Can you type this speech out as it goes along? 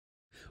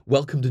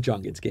Welcome to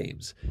John Gets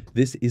Games.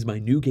 This is my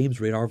new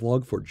games radar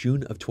vlog for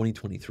June of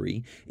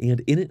 2023, and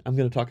in it I'm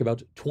going to talk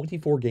about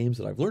 24 games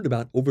that I've learned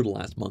about over the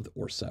last month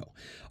or so.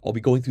 I'll be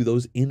going through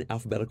those in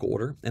alphabetical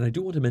order, and I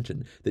do want to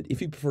mention that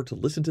if you prefer to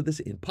listen to this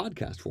in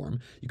podcast form,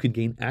 you can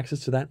gain access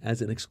to that as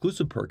an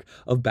exclusive perk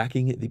of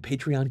backing the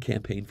Patreon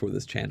campaign for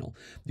this channel.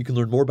 You can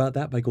learn more about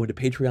that by going to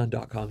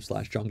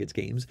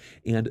patreon.com/JohnGetsGames,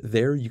 and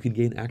there you can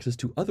gain access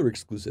to other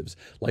exclusives,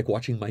 like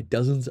watching my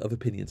dozens of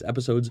opinions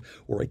episodes,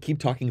 where I keep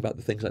talking about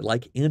the things I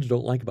like and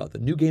don't like about the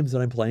new games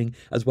that I'm playing,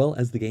 as well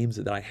as the games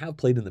that I have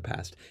played in the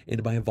past,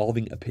 and my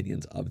evolving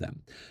opinions of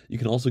them. You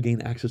can also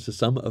gain access to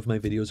some of my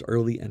videos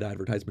early and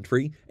advertisement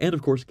free, and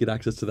of course get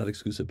access to that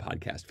exclusive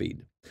podcast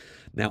feed.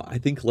 Now, I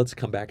think let's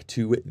come back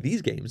to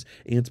these games,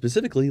 and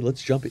specifically,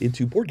 let's jump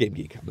into Board Game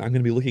Geek. I'm going to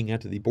be looking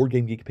at the Board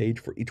Game Geek page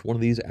for each one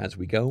of these as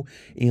we go,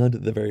 and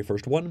the very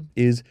first one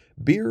is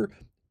Bier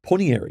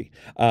Pioniere,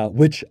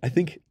 which I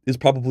think is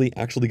probably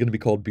actually going to be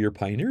called Bier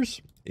Pioneers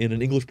in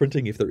an English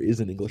printing, if there is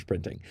an English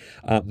printing.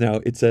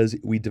 Now, it says,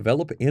 we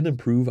develop and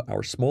improve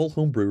our small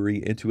home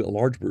brewery into a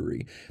large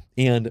brewery.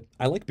 And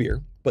I like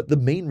beer, but the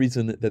main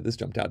reason that this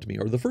jumped out to me,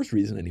 or the first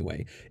reason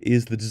anyway,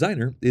 is the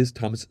designer is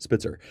Thomas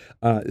Spitzer.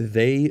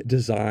 They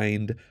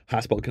designed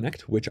Haspel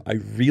Connect, which I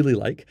really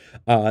like.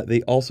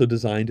 They also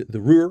designed the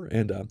Ruhr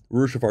and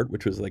Ruhr,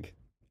 which was like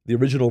the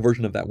original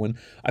version of that one.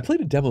 I played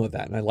a demo of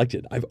that and I liked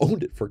it. I've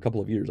owned it for a couple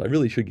of years. I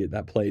really should get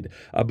that played.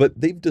 But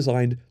they've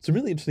designed some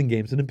really interesting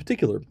games, and in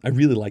particular, I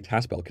really liked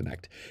Haspel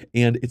Connect.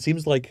 And it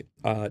seems like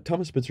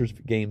Thomas Spitzer's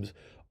games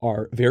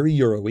are very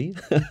Euro-y.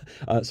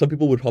 Some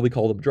people would probably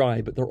call them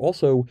dry, but they're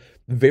also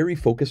very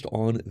focused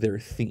on their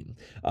theme.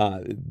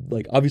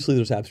 Like, obviously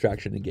there's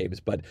abstraction in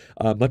games, but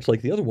much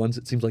like the other ones,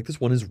 it seems like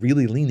this one is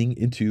really leaning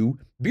into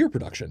beer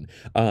production.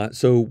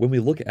 So when we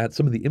look at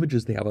some of the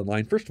images they have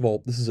online, first of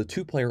all, this is a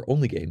two-player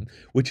only game,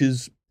 which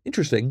is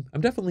interesting.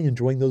 I'm definitely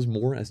enjoying those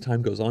more as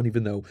time goes on,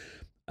 even though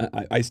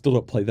I still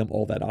don't play them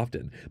all that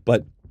often.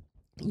 But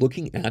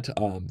looking at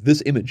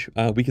this image,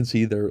 we can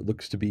see there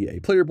looks to be a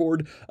player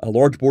board, a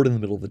large board in the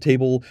middle of the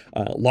table,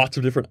 lots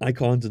of different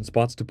icons and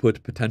spots to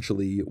put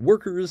potentially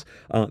workers.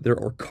 There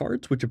are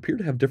cards which appear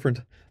to have different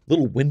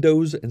little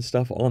windows and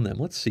stuff on them.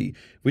 Let's see.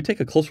 If we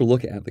take a closer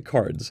look at the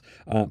cards,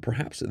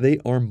 perhaps they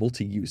are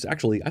multi-use.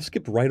 Actually, I've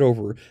skipped right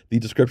over the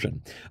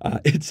description.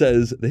 It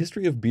says, the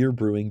history of beer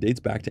brewing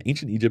dates back to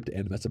ancient Egypt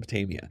and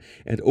Mesopotamia,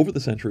 and over the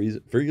centuries,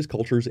 various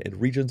cultures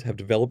and regions have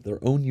developed their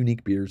own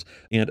unique beers,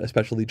 and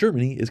especially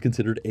Germany is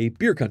considered a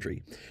beer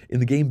country. In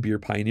the game Bier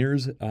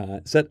Pioneers,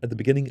 set at the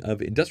beginning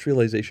of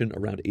industrialization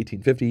around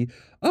 1850,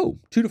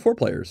 2 to 4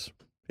 players.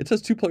 It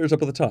says 2 players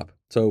up at the top,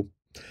 so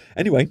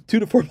anyway, 2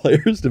 to 4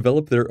 players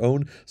develop their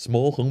own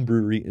small home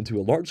brewery into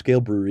a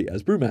large-scale brewery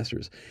as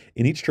brewmasters.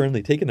 In each turn,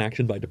 they take an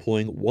action by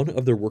deploying one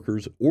of their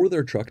workers or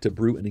their truck to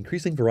brew an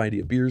increasing variety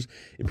of beers,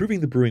 improving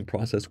the brewing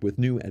process with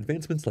new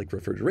advancements like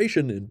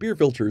refrigeration and beer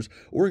filters,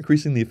 or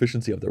increasing the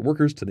efficiency of their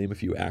workers, to name a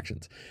few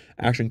actions.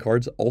 Action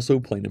cards also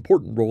play an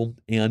important role,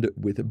 and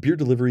with beer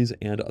deliveries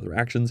and other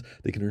actions,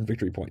 they can earn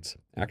victory points.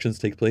 Actions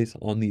take place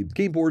on the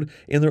game board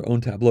and their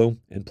own tableau,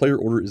 and player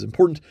order is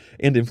important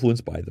and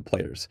influenced by the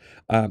players.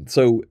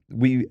 So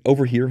we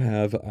over here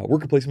have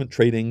worker placement,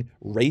 trading,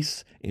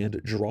 race,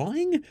 and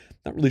drawing.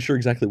 Not really sure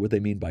exactly what they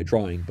mean by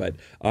drawing, but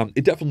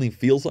it definitely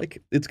feels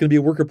like it's going to be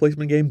a worker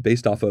placement game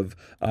based off of,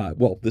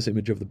 this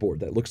image of the board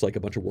that looks like a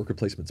bunch of worker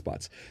placement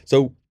spots.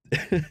 So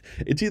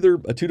it's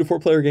either a 2 to 4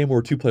 player game or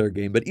a 2-player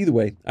game, but either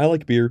way, I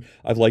like beer.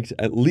 I've liked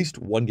at least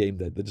one game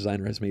that the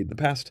designer has made in the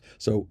past,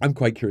 so I'm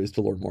quite curious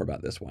to learn more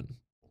about this one.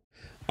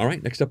 All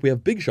right, next up we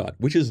have Big Shot,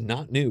 which is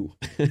not new.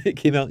 It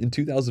came out in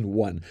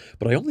 2001,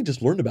 but I only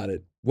just learned about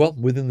it, well,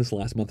 within this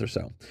last month or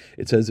so.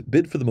 It says,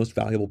 bid for the most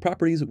valuable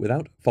properties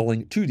without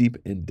falling too deep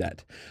in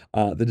debt.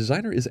 The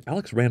designer is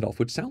Alex Randolph,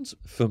 which sounds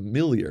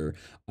familiar.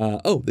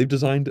 They've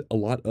designed a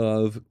lot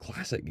of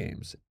classic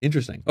games.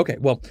 Interesting. Okay,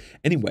 well,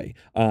 anyway,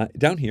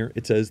 down here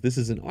it says, this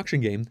is an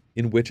auction game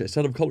in which a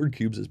set of colored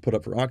cubes is put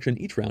up for auction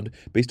each round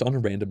based on a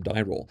random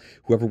die roll.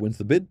 Whoever wins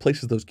the bid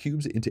places those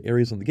cubes into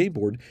areas on the game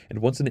board, and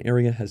once an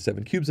area has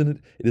 7 cubes in it,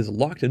 it is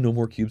locked and no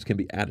more cubes can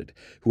be added.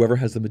 Whoever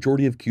has the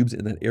majority of cubes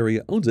in that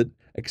area owns it,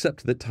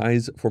 except that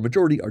ties for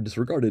majority are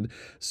disregarded.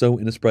 So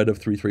in a spread of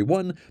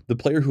 3-3-1, the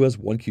player who has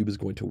 1 cube is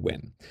going to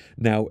win.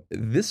 Now,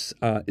 this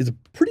is a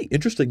pretty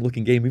interesting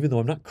looking game, even though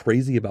I'm not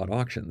crazy about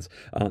auctions.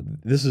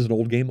 This is an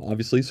old game,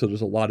 obviously, so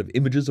there's a lot of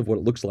images of what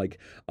it looks like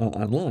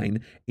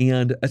online.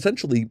 And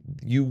essentially,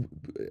 you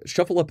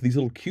shuffle up these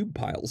little cube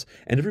piles,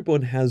 and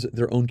everyone has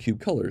their own cube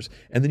colors.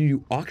 And then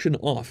you auction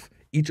off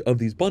each of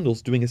these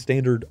bundles, doing a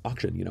standard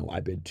auction. You know, I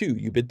bid 2,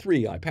 you bid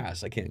 3, I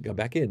pass, I can't go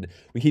back in.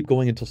 We keep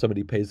going until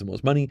somebody pays the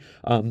most money.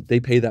 They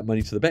pay that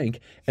money to the bank,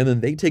 and then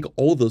they take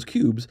all of those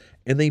cubes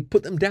and they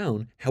put them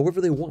down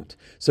however they want.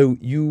 So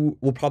you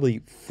will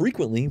probably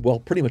frequently, well,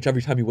 pretty much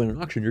every time you win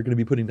an auction, you're going to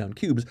be putting down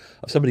cubes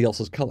of somebody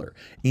else's color.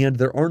 And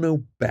there are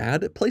no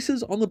bad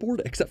places on the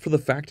board, except for the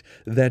fact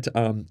that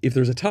if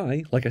there's a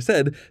tie, like I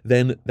said,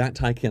 then that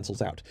tie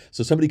cancels out.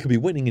 So somebody could be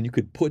winning and you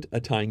could put a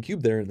tying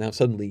cube there, and now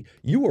suddenly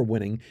you are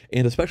winning,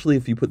 And especially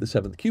if you put the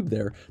 7th cube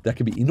there, that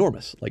could be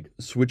enormous, like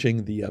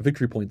switching the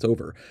victory points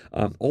over.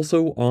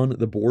 Also on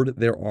the board,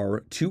 there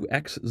are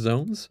 2x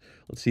zones.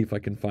 Let's see if I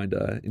can find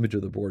an image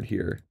of the board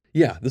here.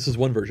 Yeah, this is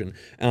one version.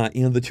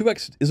 And the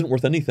 2x isn't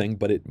worth anything,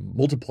 but it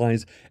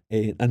multiplies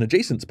an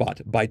adjacent spot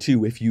by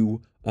 2 if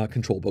you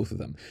control both of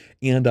them.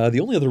 And the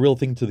only other real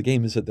thing to the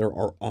game is that there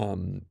are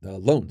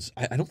loans.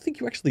 I don't think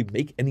you actually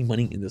make any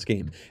money in this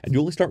game, and you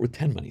only start with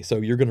 10 money, so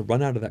you're going to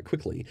run out of that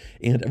quickly.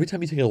 And every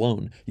time you take a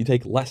loan, you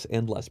take less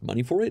and less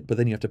money for it, but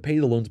then you have to pay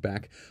the loans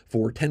back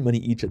for 10 money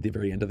each at the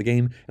very end of the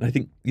game. And I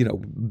think, you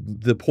know,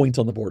 the points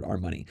on the board are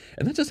money.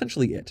 And that's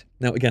essentially it.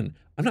 Now, again,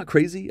 I'm not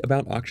crazy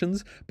about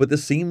auctions, but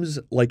this seems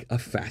like a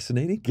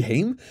fascinating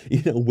game.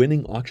 You know,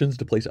 winning auctions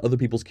to place other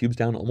people's cubes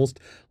down, almost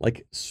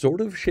like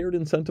sort of shared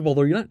incentive,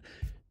 although you're not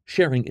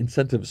sharing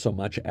incentives so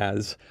much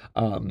as,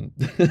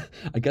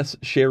 I guess,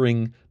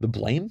 sharing the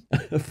blame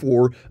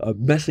for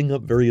messing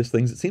up various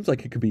things. It seems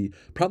like it could be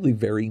probably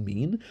very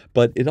mean,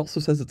 but it also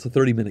says it's a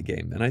 30-minute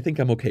game, and I think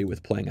I'm okay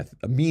with playing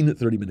a mean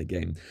 30-minute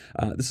game.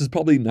 This is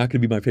probably not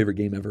going to be my favorite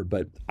game ever,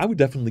 but I would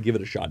definitely give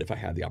it a shot if I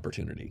had the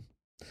opportunity.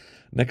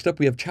 Next up,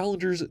 we have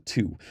Challengers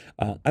 2.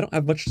 I don't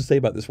have much to say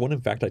about this one.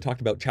 In fact, I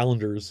talked about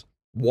Challengers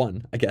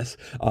 1, I guess,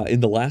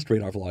 in the last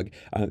Radar vlog.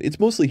 It's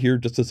mostly here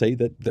just to say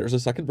that there's a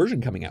second version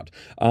coming out.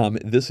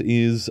 This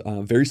is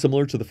very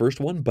similar to the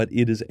first one, but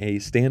it is a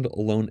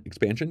standalone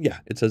expansion. Yeah,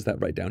 it says that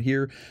right down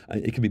here.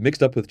 It can be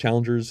mixed up with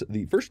Challengers,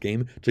 the first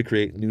game, to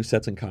create new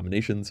sets and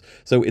combinations.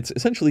 So it's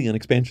essentially an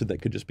expansion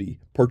that could just be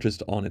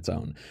purchased on its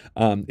own.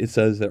 It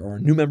says there are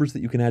new members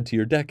that you can add to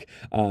your deck.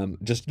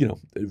 Just, you know,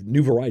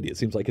 new variety. It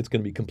seems like it's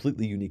going to be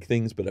completely unique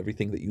things, but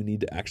everything that you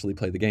need to actually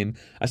play the game.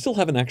 I still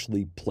haven't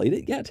actually played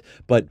it yet,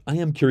 but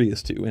I am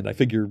curious to, and I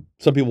figure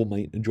some people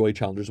might enjoy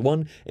Challengers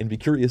 1 and be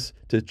curious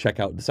to check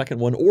out the second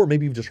one, or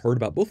maybe you've just heard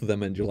about both of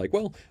them and you're like,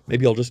 well,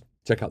 maybe I'll just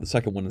check out the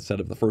second one instead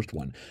of the first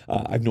one.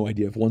 I have no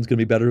idea if one's going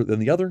to be better than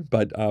the other,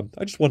 but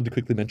I just wanted to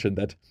quickly mention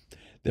that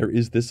there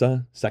is this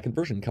second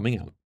version coming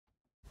out.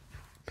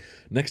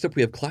 Next up,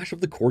 we have Clash of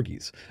the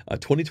Corgis, a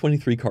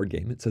 2023 card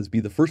game. It says, be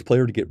the first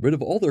player to get rid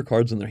of all their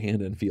cards in their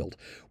hand and field,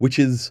 which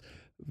is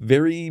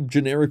very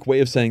generic way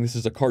of saying this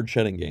is a card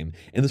shedding game.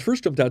 And this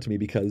first jumped out to me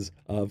because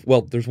of,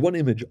 well, there's one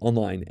image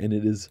online, and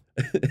it is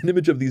an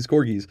image of these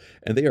corgis,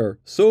 and they are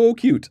so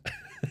cute.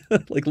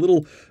 Like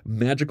little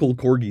magical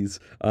corgis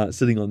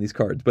sitting on these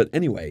cards. But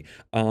anyway,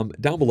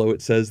 down below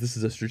it says this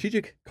is a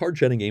strategic card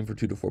shedding game for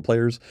 2 to 4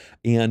 players.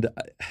 And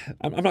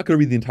I'm not going to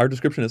read the entire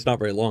description. It's not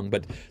very long.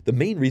 But the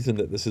main reason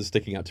that this is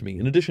sticking out to me,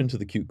 in addition to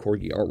the cute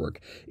corgi artwork,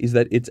 is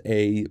that it's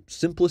a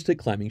simplistic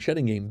climbing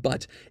shedding game.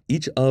 But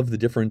each of the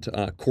different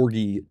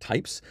corgi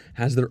types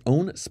has their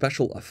own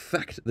special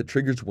effect that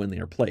triggers when they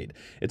are played.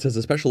 It says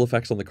the special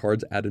effects on the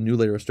cards add a new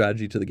layer of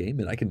strategy to the game.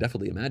 And I can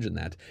definitely imagine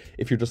that.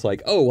 If you're just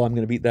like, oh, well, I'm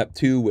going to beat that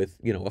 2 with,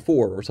 you know, a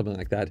 4 or something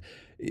like that.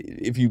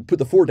 If you put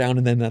the 4 down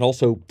and then that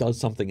also does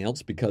something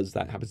else because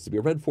that happens to be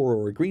a red 4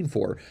 or a green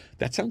 4,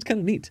 that sounds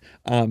kind of neat.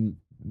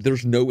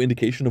 There's no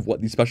indication of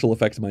what these special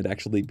effects might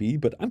actually be,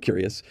 but I'm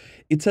curious.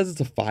 It says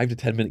it's a 5 to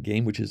 10 minute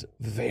game, which is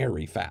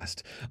very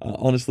fast.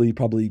 Honestly,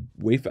 probably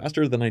way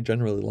faster than I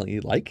generally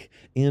like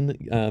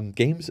in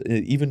games,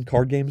 even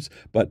card games,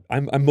 but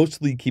I'm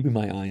mostly keeping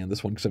my eye on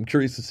this one because I'm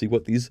curious to see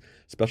what these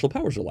special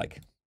powers are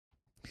like.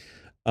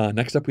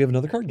 Next up, we have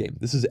another card game.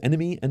 This is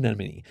Enemy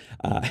Anemone.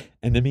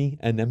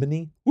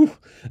 Anemone? Woo!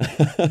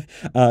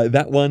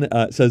 That one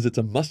says it's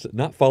a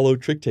must-not-follow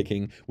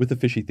trick-taking with a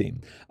fishy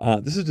theme.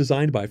 This is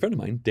designed by a friend of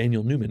mine,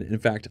 Daniel Newman. In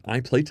fact, I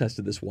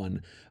play-tested this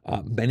one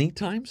many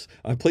times.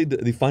 I played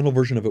the final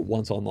version of it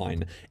once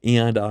online,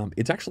 and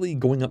it's actually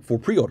going up for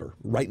pre-order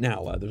right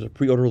now. There's a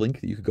pre-order link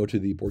that you could go to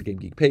the Board Game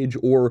Geek page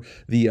or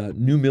the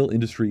New Mill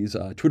Industries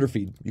Twitter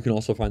feed. You can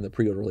also find the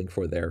pre-order link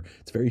for there.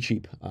 It's very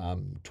cheap,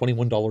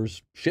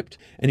 $21 shipped.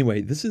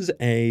 Anyway, this is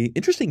a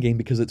interesting game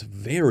because it's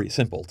very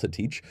simple to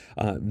teach,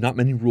 not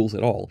many rules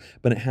at all,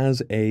 but it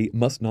has a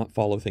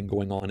must-not-follow thing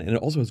going on, and it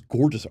also has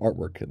gorgeous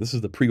artwork. This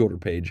is the pre-order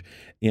page,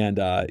 and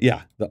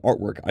yeah, the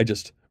artwork, I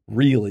just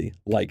really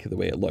like the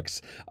way it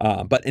looks.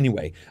 But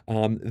anyway,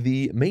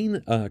 the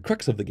main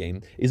crux of the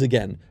game is,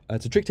 again,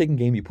 it's a trick-taking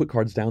game. You put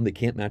cards down, they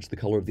can't match the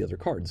color of the other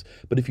cards.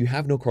 But if you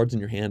have no cards in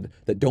your hand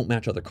that don't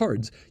match other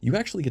cards, you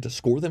actually get to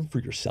score them for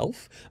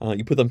yourself.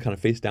 You put them kind of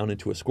face down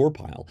into a score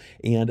pile.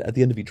 And at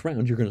the end of each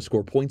round, you're going to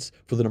score points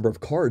for the number of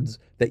cards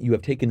that you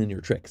have taken in your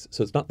tricks.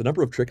 So it's not the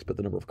number of tricks, but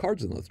the number of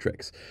cards in those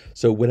tricks.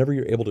 So whenever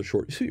you're able to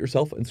short-suit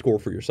yourself and score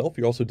for yourself,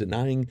 you're also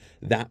denying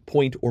that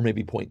point, or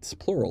maybe points,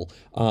 plural,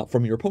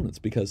 from your opponents,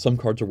 because some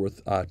cards are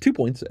worth 2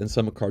 points and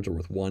some cards are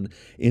worth 1.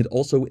 And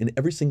also in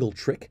every single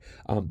trick,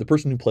 the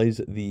person who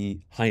plays the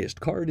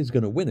highest card is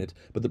going to win it,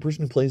 but the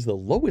person who plays the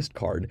lowest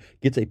card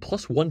gets a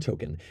 +1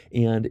 token.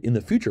 And in the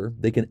future,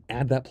 they can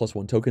add that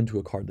 +1 token to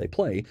a card they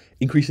play,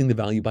 increasing the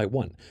value by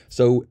 1.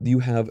 So you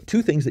have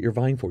 2 things that you're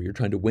vying for. You're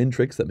trying to win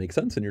tricks that make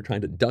sense, and you're trying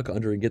to duck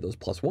under and get those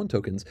 +1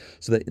 tokens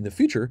so that in the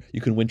future,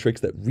 you can win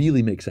tricks that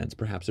really make sense.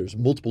 Perhaps there's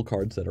multiple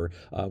cards that are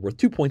worth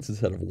 2 points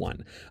instead of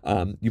 1.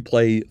 You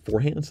play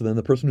 4 hands, so then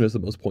the person who has the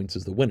most points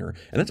is the winner.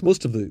 And that's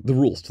most of the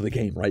rules to the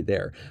game right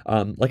there.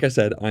 Like I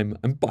said, I'm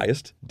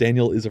biased.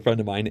 Daniel is a friend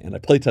of mine, and I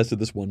play tested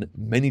this one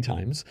many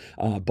times,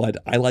 but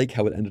I like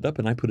how it ended up,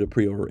 and I put a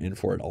pre-order in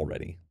for it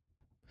already.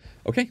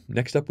 Okay,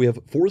 next up we have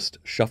Forest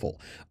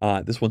Shuffle.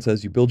 This one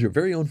says you build your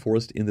very own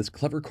forest in this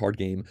clever card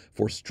game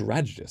for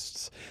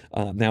strategists.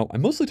 Now,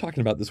 I'm mostly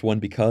talking about this one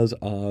because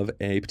of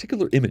a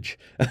particular image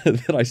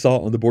that I saw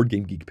on the Board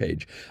Game Geek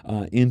page.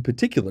 In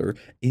particular,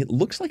 it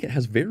looks like it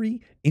has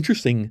very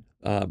interesting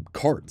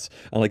cards.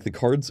 Like the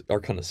cards are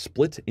kind of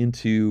split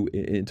into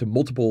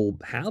multiple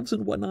halves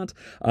and whatnot,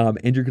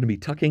 and you're going to be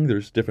tucking.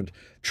 There's different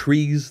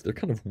trees. They're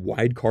kind of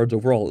wide cards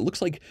overall. It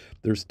looks like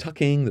there's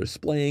tucking, there's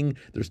splaying,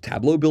 there's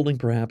tableau building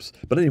perhaps.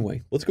 But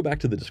anyway, let's go back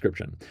to the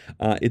description.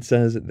 It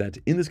says that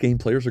in this game,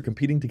 players are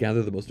competing to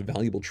gather the most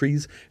valuable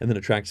trees and then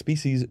attract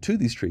species to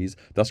these trees,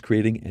 thus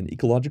creating an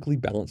ecologically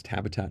balanced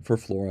habitat for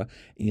flora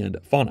and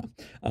fauna.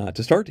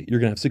 To start, you're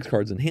going to have 6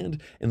 cards in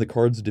hand, and the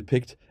cards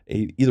depict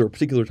either a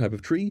particular type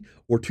of tree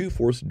or 2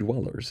 forest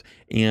dwellers.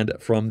 And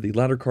from the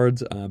latter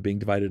cards being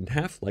divided in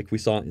half, like we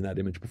saw in that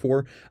image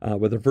before,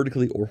 whether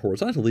vertically or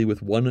horizontally,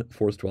 with 1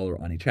 forest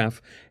dweller on each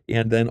half.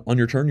 And then on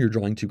your turn, you're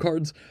drawing 2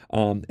 cards,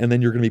 and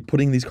then you're going to be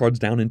putting these cards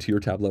down into your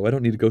tableau. I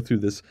don't need to go through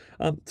this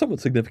somewhat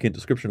significant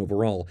description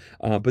overall,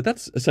 but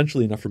that's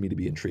essentially enough for me to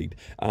be intrigued.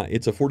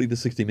 It's a 40 to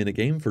 60 minute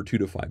game for 2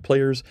 to 5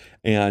 players,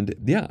 and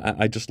yeah,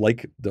 I just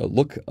like the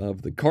look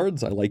of the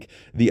cards. I like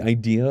the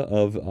idea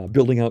of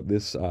building out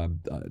this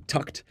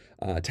tucked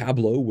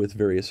tableau with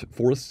various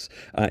forests.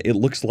 It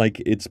looks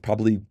like it's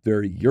probably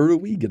very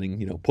Euro-y,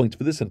 getting points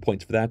for this and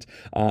points for that,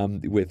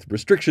 with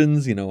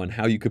restrictions, on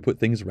how you could put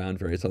things around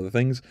various other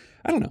things.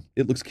 I don't know.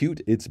 It looks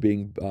cute. It's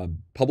being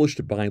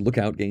published by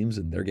Lookout Games,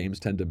 and their games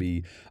tend to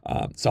be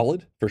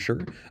solid for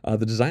sure.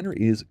 The designer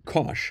is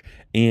Kosh,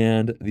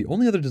 and the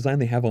only other design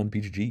they have on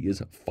BGG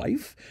is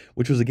Fife,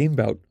 which was a game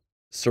about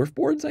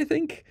surfboards, I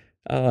think.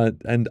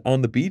 And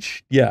on the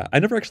beach, yeah, I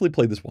never actually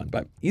played this one,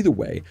 but either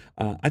way,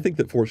 I think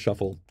that Forest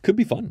Shuffle could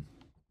be fun.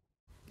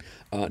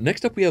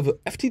 Next up, we have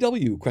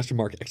FTW, question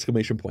mark,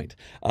 exclamation point.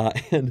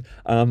 And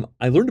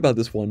I learned about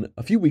this one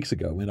a few weeks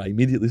ago, and I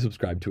immediately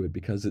subscribed to it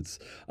because it's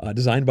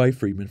designed by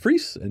Friedman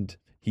Fries, and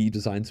he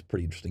designs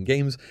pretty interesting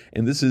games.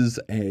 And this is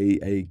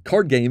a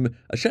card game,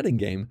 a shedding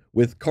game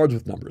with cards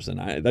with numbers.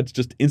 And that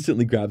just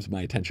instantly grabs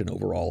my attention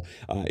overall.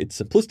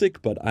 It's simplistic,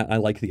 but I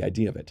like the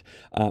idea of it.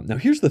 Now,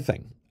 here's the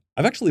thing.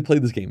 I've actually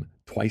played this game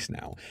twice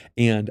now,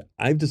 and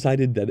I've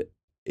decided that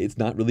it's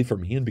not really for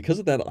me, and because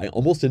of that, I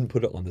almost didn't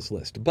put it on this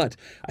list, but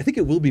I think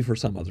it will be for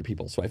some other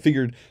people, so I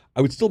figured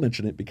I would still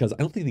mention it because I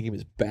don't think the game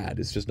is bad.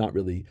 It's just not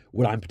really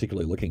what I'm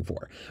particularly looking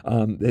for.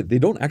 They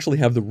don't actually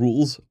have the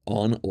rules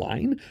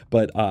online,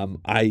 but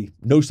I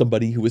know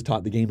somebody who was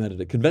taught the game at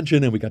a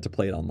convention, and we got to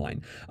play it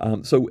online.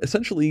 So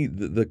essentially,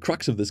 the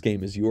crux of this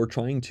game is you're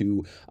trying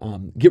to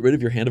get rid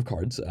of your hand of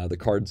cards. The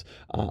cards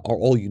are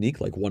all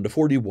unique, like 1 to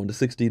 40, 1 to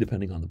 60,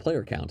 depending on the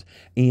player count,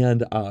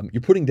 and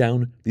you're putting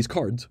down these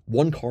cards,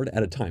 1 card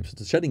at a time. So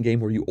it's a shedding game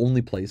where you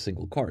only play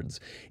single cards,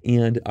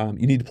 and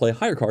you need to play a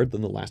higher card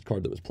than the last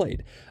card that was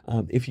played.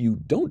 If you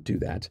don't do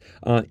that,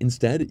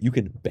 instead you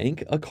can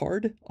bank a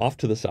card off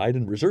to the side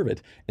and reserve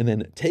it, and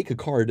then take a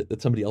card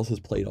that somebody else has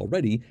played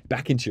already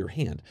back into your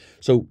hand.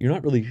 So you're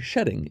not really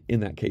shedding in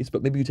that case,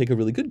 but maybe you take a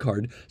really good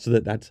card so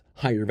that that's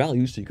higher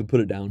value, so you can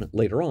put it down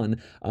later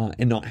on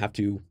and not have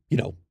to,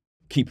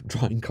 keep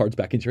drawing cards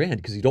back into your hand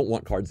because you don't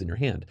want cards in your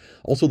hand.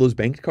 Also, those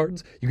banked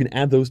cards, you can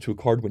add those to a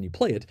card when you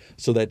play it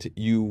so that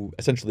you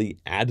essentially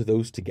add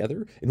those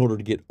together in order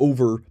to get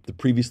over the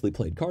previously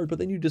played card, but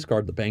then you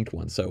discard the banked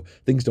one so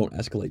things don't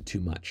escalate too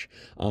much.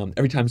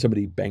 Every time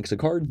somebody banks a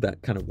card,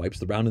 that kind of wipes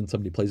the round and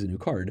somebody plays a new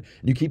card,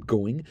 and you keep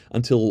going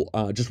until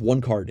just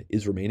 1 card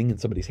is remaining in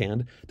somebody's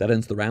hand. That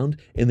ends the round,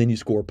 and then you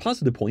score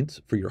positive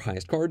points for your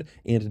highest card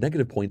and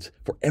negative points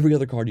for every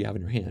other card you have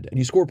in your hand, and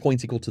you score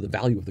points equal to the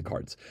value of the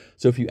cards.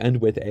 So if you end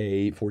with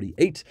a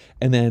 48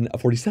 and then a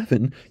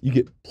 47, you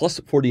get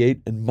plus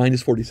 48 and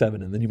minus 47,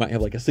 and then you might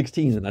have like a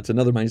 16, and that's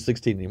another minus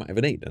 16, and you might have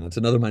an 8, and that's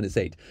another minus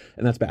 8,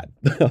 and that's bad.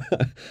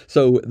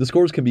 So the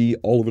scores can be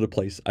all over the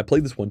place. I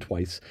played this one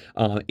twice.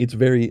 It's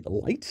very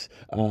light.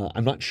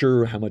 I'm not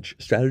sure how much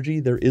strategy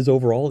there is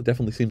overall. It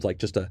definitely seems like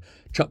just a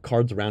chuck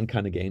cards around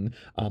kind of game.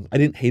 I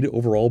didn't hate it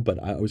overall,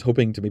 but I was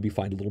hoping to maybe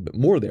find a little bit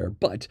more there.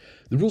 But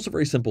the rules are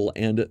very simple,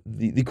 and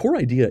the core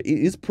idea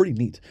is pretty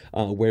neat,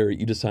 where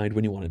you decide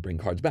when you want to bring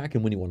cards back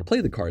and when you want to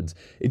play the cards.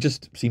 It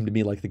just seemed to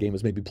me like the game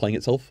was maybe playing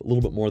itself a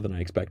little bit more than I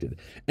expected.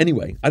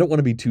 Anyway, I don't want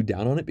to be too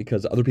down on it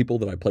because other people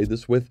that I played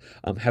this with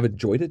have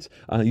enjoyed it.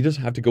 You just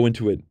have to go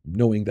into it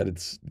knowing that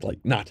it's like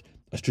not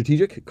a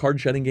strategic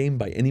card shedding game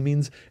by any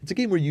means. It's a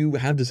game where you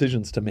have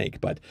decisions to make,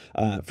 but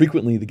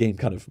frequently the game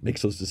kind of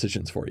makes those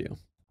decisions for you.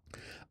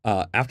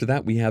 After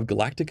that, we have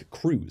Galactic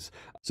Cruise.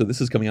 So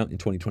this is coming out in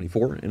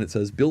 2024, and it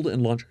says build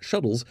and launch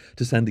shuttles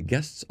to send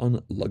guests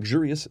on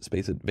luxurious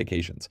space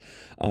vacations.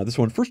 This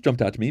one first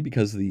jumped out to me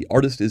because the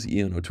artist is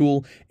Ian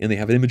O'Toole, and they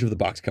have an image of the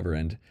box cover,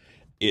 and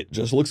it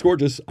just looks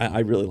gorgeous. I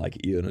really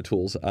like Ian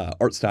O'Toole's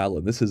art style,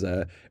 and this is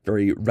a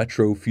very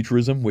retro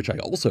futurism, which I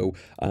also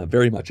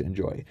very much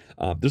enjoy.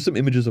 There's some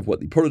images of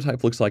what the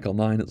prototype looks like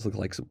online. It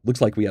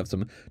looks like we have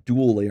some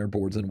dual layer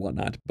boards and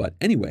whatnot. But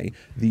anyway,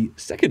 the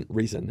second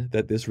reason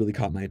that this really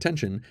caught my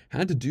attention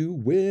had to do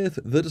with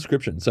the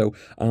description. So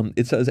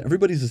it says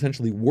everybody's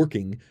essentially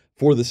working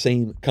for the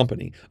same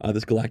company,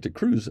 this Galactic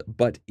Cruise,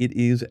 but it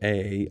is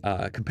a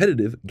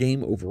competitive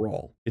game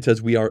overall. It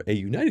says we are a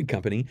united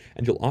company,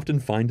 and you'll often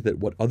find that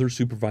what other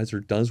supervisor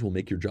does will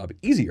make your job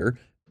easier,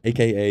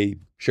 aka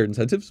shared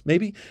incentives,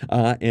 maybe.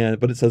 But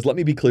it says, let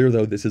me be clear,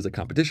 though, this is a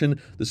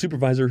competition. The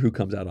supervisor who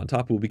comes out on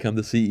top will become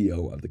the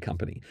CEO of the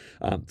company.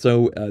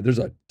 So there's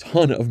a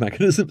ton of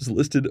mechanisms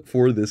listed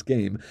for this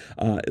game.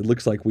 It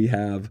looks like we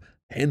have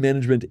hand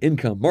management,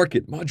 income,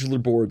 market,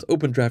 modular boards,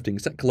 open drafting,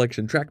 set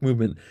collection, track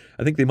movement.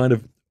 I think they might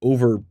have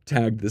over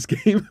tagged this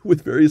game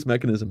with various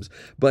mechanisms.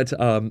 But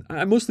I'm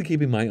mostly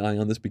keeping my eye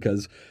on this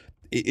because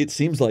it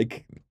seems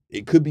like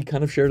it could be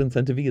kind of shared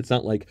incentive-y. It's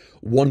not like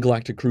one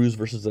Galactic Cruise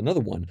versus another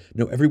one.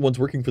 No, everyone's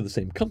working for the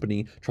same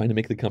company, trying to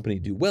make the company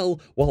do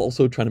well, while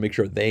also trying to make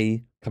sure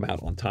they come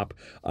out on top.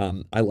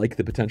 I like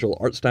the potential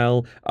art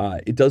style.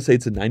 It does say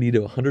it's a 90 to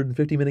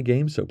 150 minute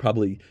game, so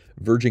probably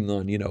verging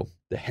on,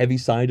 the heavy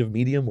side of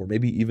medium, or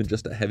maybe even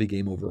just a heavy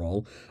game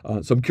overall.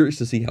 So I'm curious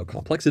to see how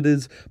complex it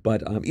is,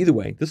 but either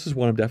way, this is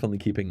one I'm definitely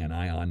keeping an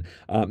eye on.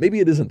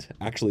 Maybe it isn't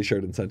actually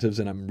shared incentives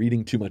and I'm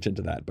reading too much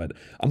into that, but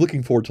I'm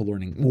looking forward to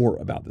learning more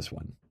about this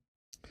one.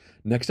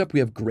 Next up, we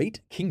have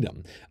Great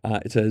Kingdom.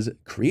 It says,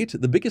 create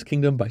the biggest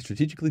kingdom by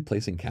strategically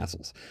placing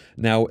castles.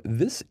 Now,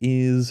 this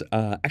is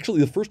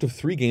actually the first of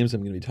 3 games I'm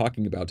going to be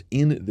talking about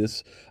in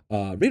this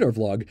radar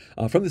vlog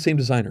from the same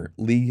designer,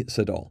 Lee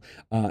Sedol,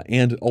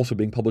 and also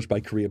being published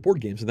by Korea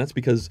Board Games. And that's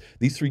because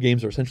these 3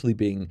 games are essentially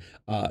being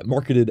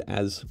marketed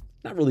as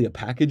not really a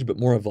package, but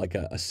more of like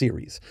a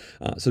series.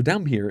 So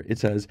down here, it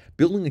says,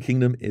 building a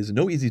kingdom is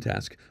no easy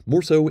task,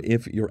 more so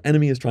if your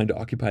enemy is trying to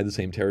occupy the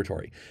same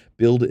territory.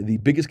 Build the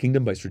biggest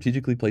kingdom by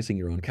strategically placing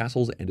your own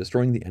castles and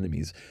destroying the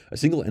enemies. A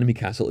single enemy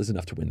castle is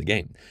enough to win the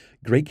game.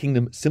 Great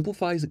Kingdom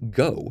simplifies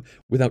Go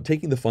without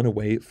taking the fun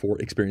away for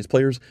experienced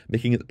players,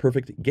 making it the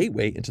perfect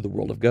gateway into the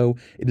world of Go.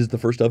 It is the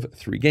first of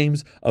 3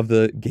 games of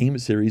the game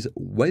series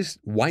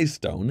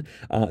Wisestone,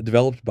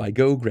 developed by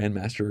Go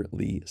Grandmaster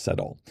Lee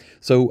Sedol.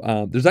 So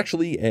there's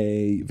actually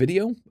a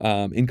video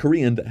in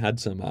Korean that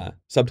had some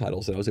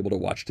subtitles that I was able to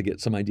watch to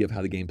get some idea of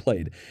how the game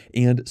played.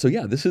 And so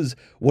yeah, this is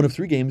one of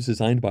 3 games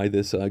designed by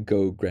this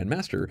Go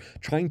Grandmaster,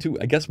 trying to,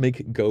 I guess,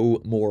 make Go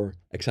more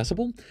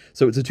accessible.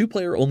 So it's a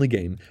 2-player only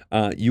game.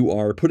 You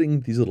are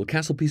putting these little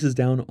castle pieces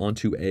down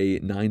onto a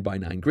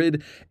 9x9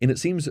 grid, and it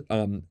seems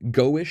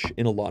Go-ish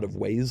in a lot of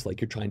ways,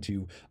 like you're trying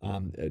to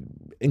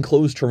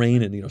enclose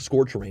terrain and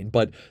score terrain,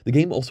 but the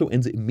game also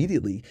ends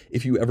immediately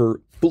if you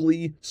ever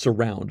fully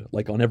surround,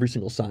 like on every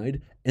single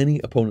side,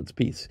 any opponent's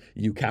piece.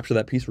 You capture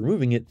that piece,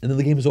 removing it, and then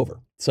the game is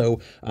over.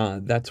 So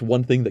that's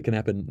one thing that can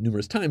happen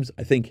numerous times,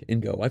 I think, in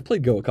Go. I've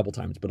played Go a couple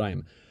times, but I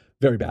am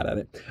very bad at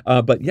it.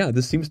 But yeah,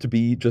 this seems to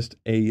be just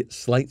a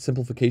slight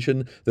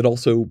simplification that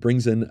also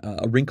brings in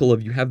a wrinkle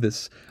of, you have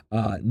this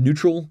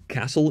neutral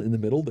castle in the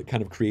middle that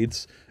kind of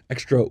creates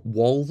extra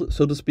walls,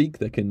 so to speak,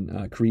 that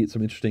can create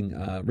some interesting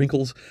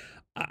wrinkles.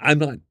 I'm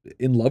not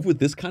in love with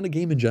this kind of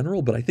game in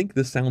general, but I think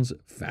this sounds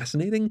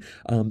fascinating.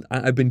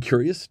 I've been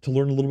curious to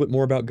learn a little bit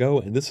more about Go,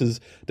 and this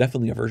is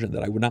definitely a version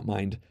that I would not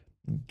mind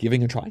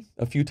giving a try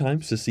a few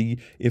times to see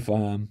if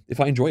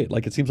I enjoy it.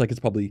 Like, it seems like it's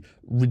probably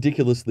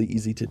ridiculously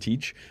easy to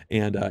teach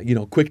and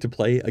quick to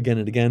play again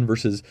and again,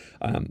 versus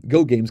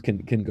Go games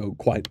can go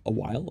quite a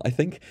while, I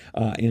think,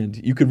 and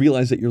you could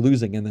realize that you're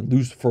losing and then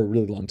lose for a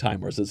really long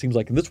time, whereas it seems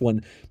like in this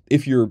one,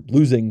 if you're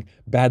losing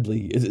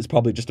badly, it's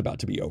probably just about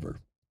to be over.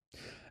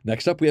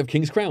 Next up, we have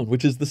King's Crown,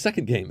 which is the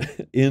second game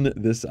in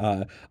this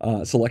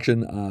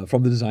selection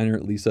from the designer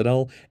Lee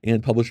Sedol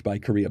and published by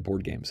Korea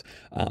Board Games.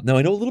 Now,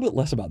 I know a little bit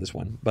less about this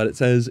one, but it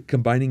says,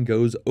 combining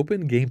Go's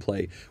open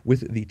gameplay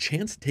with the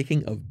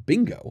chance-taking of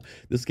bingo.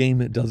 This game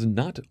does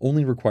not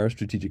only require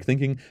strategic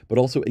thinking, but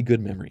also a good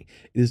memory.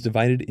 It is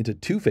divided into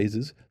 2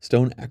 phases,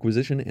 stone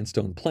acquisition and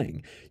stone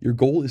playing. Your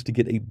goal is to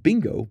get a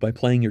bingo by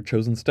playing your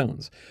chosen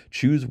stones.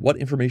 Choose what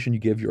information you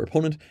give your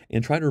opponent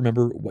and try to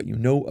remember what you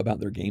know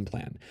about their game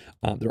plan.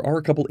 There are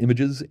a couple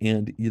images,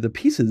 and the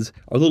pieces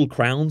are little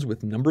crowns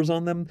with numbers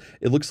on them.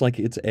 It looks like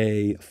it's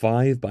a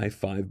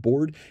 5x5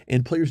 board,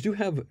 and players do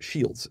have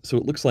shields. So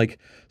it looks like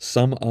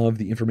some of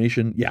the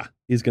information,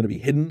 is going to be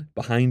hidden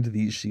behind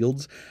these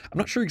shields. I'm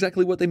not sure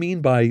exactly what they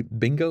mean by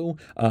bingo.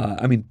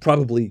 I mean,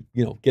 probably,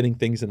 getting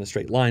things in a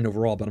straight line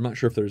overall, but I'm not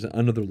sure if there's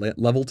another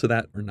level to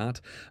that or not.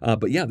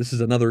 But yeah, this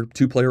is another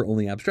 2-player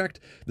only abstract.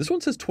 This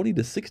one says 20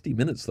 to 60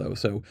 minutes, though.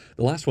 So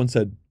the last one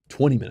said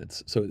 20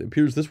 minutes. So it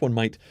appears this one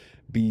might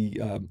be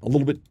a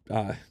little bit,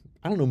 I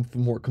don't know if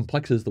more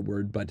complex is the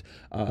word, but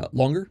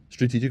longer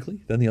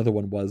strategically than the other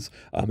one was.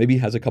 Maybe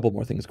has a couple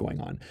more things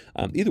going on.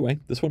 Either way,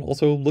 this one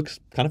also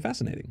looks kind of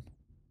fascinating.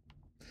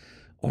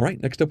 All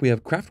right, next up we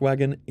have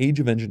Kraftwagen Age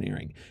of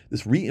Engineering.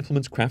 This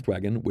re-implements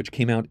Kraftwagen, which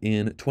came out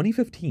in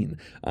 2015.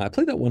 I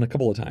played that one a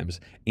couple of times,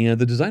 and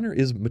the designer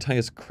is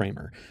Matthias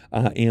Kramer.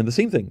 And the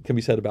same thing can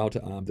be said about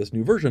this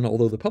new version,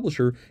 although the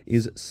publisher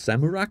is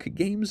Samurak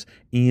Games,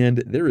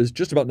 and there is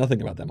just about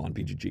nothing about them on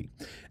BGG.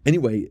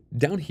 Anyway,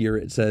 down here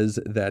it says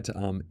that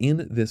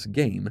in this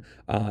game,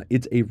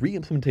 it's a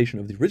re-implementation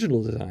of the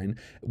original design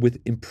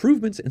with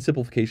improvements and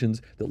simplifications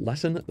that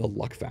lessen the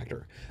luck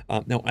factor.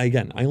 Now,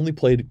 again, I only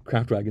played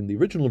Kraftwagen, the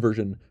original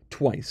version,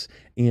 twice,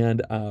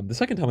 and the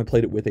second time I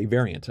played it with a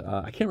variant.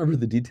 I can't remember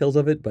the details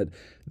of it, but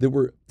there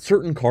were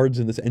certain cards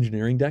in this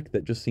engineering deck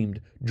that just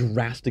seemed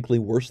drastically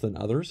worse than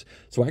others,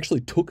 so I actually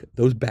took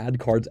those bad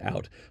cards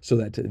out so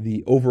that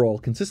the overall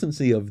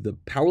consistency of the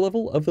power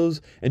level of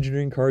those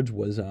engineering cards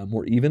was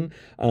more even.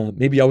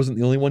 Maybe I wasn't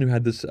the only one who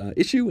had this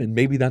issue, and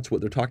maybe that's what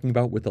they're talking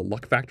about with the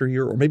luck factor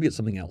here, or maybe it's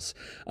something else.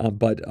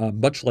 But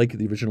much like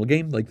the original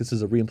game, like this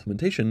is a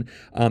re-implementation,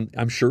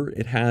 I'm sure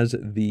it has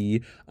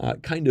the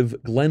kind of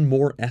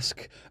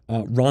Glenmore-esque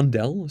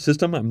rondel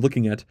system. I'm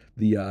looking at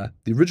the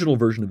original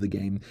version of the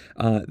game.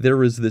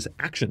 There is this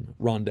action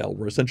rondel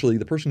where essentially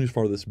the person who's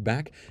farthest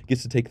back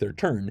gets to take their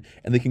turn,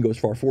 and they can go as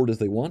far forward as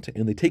they want,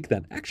 and they take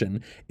that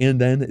action, and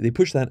then they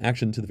push that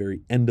action to the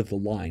very end of the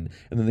line,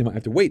 and then they might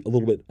have to wait a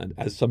little bit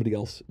as somebody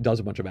else does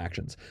a bunch of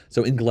actions.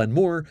 So in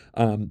Glenmore,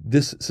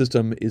 this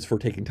system is for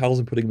taking tiles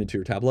and putting them into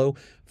your tableau.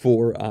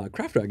 For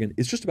Kraftwagen,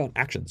 it's just about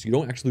actions. You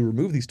don't actually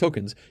remove these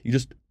tokens, you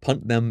just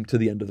punt them to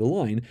the end of the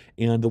line,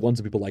 and the ones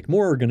that people like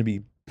more are going to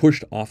be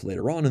pushed off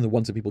later on, and the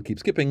ones that people keep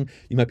skipping,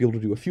 you might be able to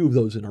do a few of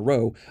those in a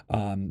row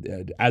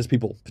as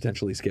people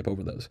potentially skip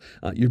over those.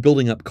 You're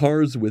building up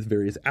cars with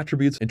various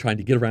attributes and trying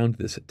to get around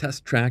this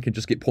test track and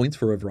just get points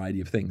for a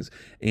variety of things.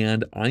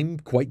 And I'm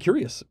quite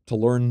curious to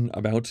learn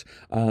about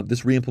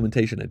this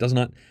re-implementation. It does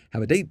not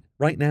have a date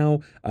right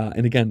now,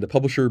 and again, the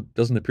publisher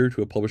doesn't appear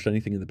to have published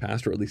anything in the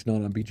past, or at least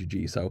not on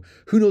BGG, so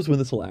who knows when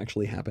this will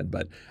actually happen,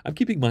 but I'm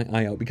keeping my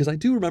eye out because I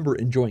do remember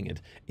enjoying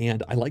it,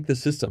 and I like the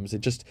systems.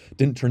 It just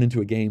didn't turn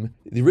into a game.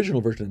 The original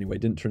version, anyway,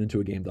 didn't turn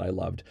into a game that I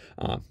loved.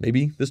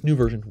 Maybe this new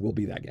version will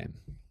be that game.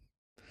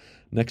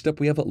 Next up,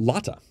 we have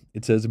Lata.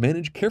 It says,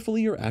 manage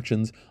carefully your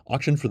actions,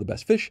 auction for the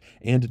best fish,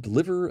 and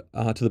deliver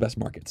to the best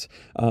markets.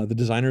 The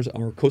designers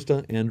are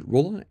Costa and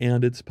Rolla,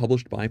 and it's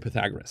published by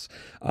Pythagoras.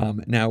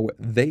 Now,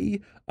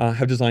 they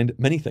have designed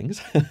many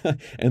things,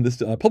 and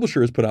this publisher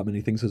has put out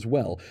many things as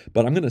well,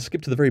 but I'm going to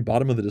skip to the very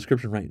bottom of the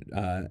description right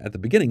at the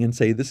beginning and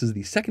say this is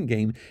the second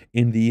game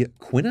in the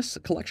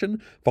Quinnus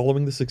collection,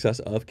 following the success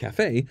of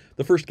Café,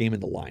 the first game in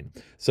the line.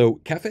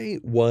 So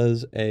Café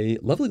was a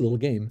lovely little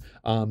game.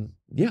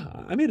 Yeah,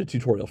 I made a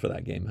tutorial for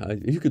that game.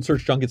 You could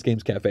search Junkets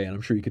Games Cafe, and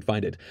I'm sure you could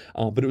find it.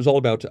 But it was all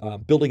about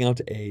building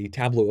out a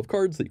tableau of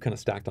cards that you kind of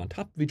stacked on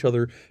top of each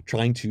other,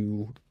 trying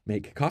to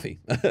make coffee,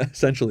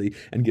 essentially,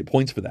 and get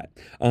points for that.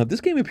 This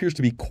game appears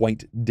to be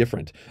quite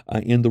different,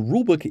 and the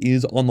rulebook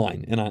is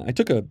online, and I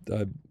took a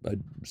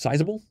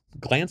sizable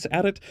glance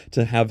at it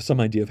to have some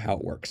idea of how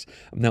it works.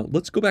 Now,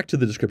 let's go back to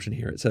the description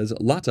here. It says,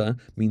 Lata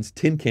means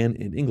tin can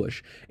in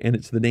English, and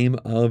it's the name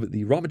of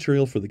the raw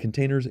material for the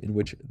containers in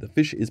which the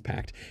fish is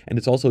packed, and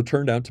it's also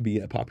turned out to be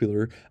a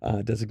popular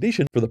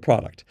designation for the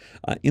product.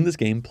 In this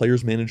game,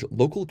 players manage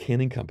local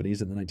canning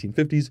companies in the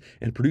 1950s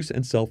and produce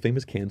and sell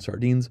famous canned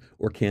sardines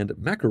or canned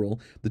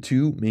mackerel, the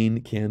two main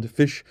canned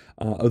fish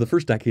of the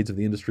first decades of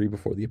the industry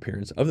before the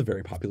appearance of the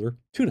very popular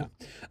tuna.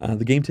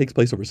 The game takes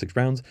place over 6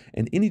 rounds,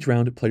 and in each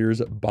round,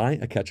 players buy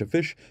a catch of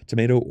fish,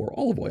 tomato, or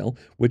olive oil,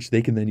 which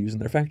they can then use in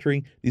their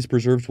factory. These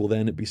preserves will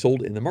then be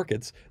sold in the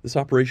markets. This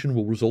operation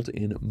will result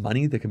in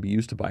money that can be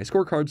used to buy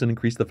scorecards and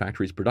increase the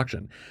factory's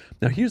production.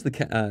 Now, here's the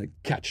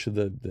catch,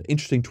 the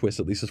interesting twist,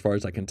 at least as far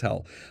as I can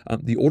tell.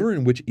 The order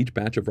in which each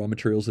batch of raw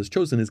materials is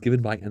chosen is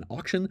given by an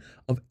auction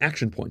of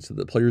action points that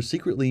the players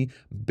secretly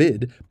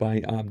bid by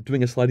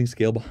doing a sliding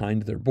scale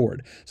behind their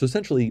board. So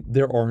essentially,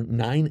 there are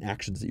 9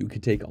 actions that you can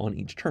take on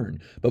each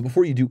turn. But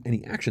before you do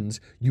any actions,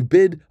 you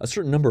bid a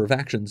certain number of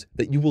actions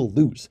that you will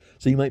lose.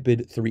 So you might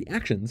bid 3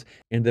 actions,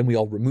 and then we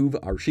all remove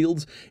our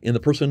shields, and the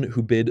person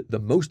who bid the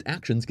most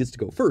actions gets to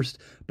go first,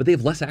 but they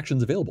have less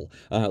actions available.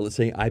 Let's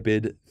say I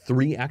bid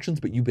 3 actions,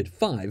 but you bid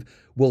 5.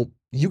 Well,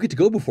 you get to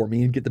go before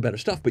me and get the better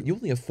stuff, but you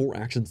only have 4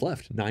 actions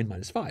left, 9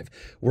 minus 5.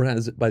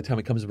 Whereas by the time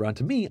it comes around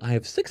to me, I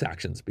have 6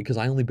 actions because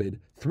I only bid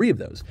 3 of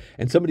those.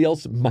 And somebody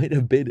else might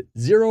have bid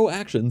 0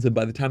 actions, and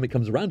by the time it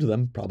comes around to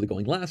them, probably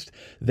going last,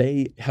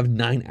 they have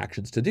 9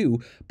 actions to do,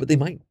 but they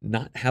might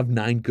not have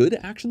 9 good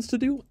actions to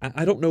do.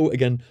 I don't know,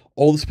 again,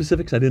 all the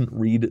specifics. I didn't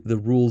read the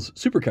rules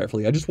super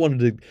carefully. I just wanted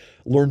to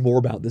learn more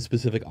about this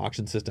specific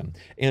auction system.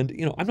 And,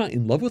 you know, I'm not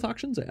in love with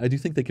auctions. I do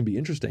think they can be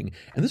interesting.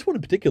 And this one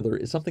in particular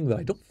is something that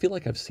I don't feel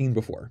like I've seen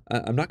before.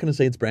 I'm not going to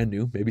say it's brand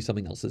new. Maybe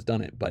something else has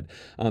done it. But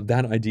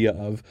that idea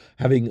of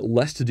having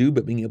less to do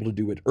but being able to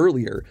do it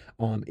earlier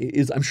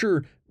is, I'm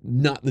sure,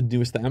 not the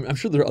newest thing. I'm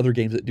sure there are other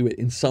games that do it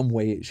in some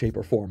way, shape,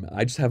 or form.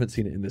 I just haven't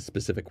seen it in this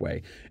specific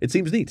way. It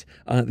seems neat.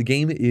 The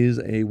game is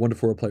a 1 to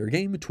 4 player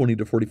game, 20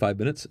 to 45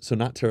 minutes, so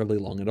not terribly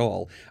long at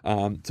all.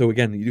 So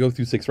again, you go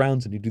through 6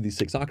 rounds and you do these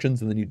 6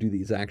 auctions and then you do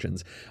these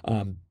actions.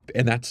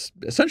 And that's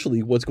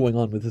essentially what's going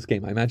on with this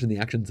game. I imagine the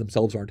actions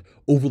themselves aren't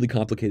overly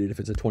complicated if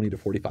it's a 20 to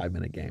 45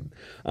 minute game.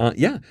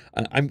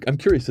 I'm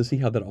curious to see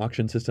how that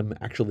auction system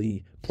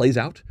actually plays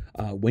out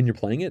when you're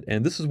playing it,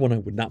 and this is one I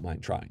would not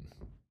mind trying.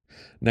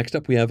 Next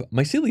up, we have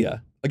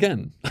Mycelia.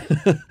 Again,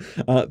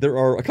 there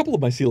are a couple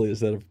of Mycelias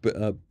that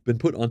have been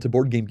put onto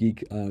Board Game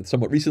Geek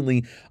somewhat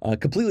recently.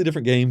 Completely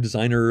different game,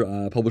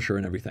 designer, publisher,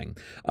 and everything.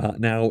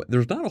 Now,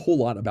 there's not a whole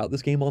lot about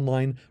this game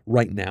online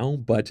right now,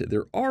 but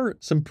there are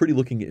some pretty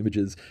looking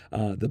images.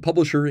 The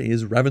publisher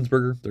is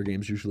Ravensburger. Their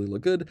games usually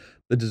look good.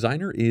 The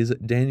designer is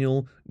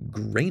Daniel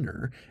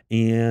Grainer,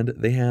 and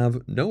they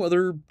have no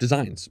other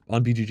designs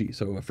on BGG,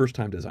 so a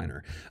first-time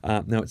designer.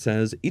 Now, it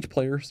says, each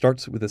player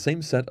starts with the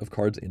same set of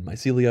cards in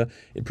Mycelia,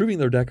 improving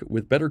their deck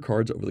with better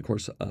cards over the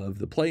course of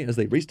the play as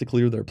they race to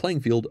clear their playing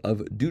field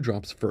of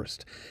dewdrops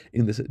first.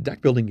 In this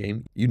deck building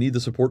game, you need the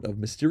support of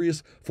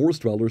mysterious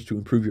forest dwellers to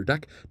improve your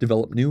deck,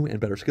 develop new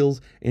and better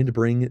skills, and to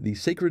bring the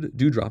sacred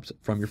dewdrops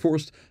from your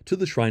forest to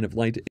the Shrine of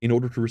Light in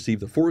order to receive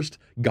the forest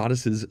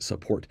goddess's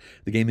support.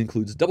 The game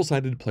includes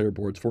double-sided player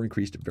boards for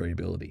increased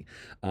variability.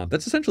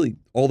 That's essentially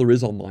all there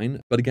is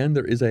online, but again,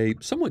 there is a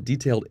somewhat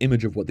detailed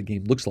image of what the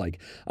game looks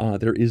like.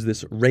 There is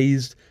this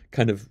raised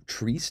kind of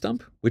tree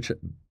stump, which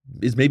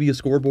is maybe a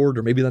scoreboard,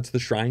 or maybe that's the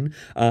shrine,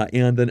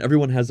 and then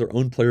everyone has their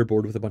own player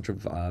board with a bunch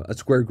of a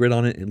square grid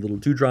on it and little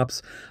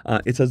dewdrops.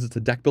 It says it's a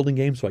deck building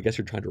game, so I guess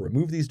you're trying to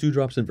remove these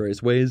dewdrops in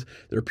various ways.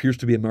 There appears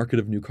to be a market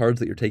of new cards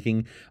that you're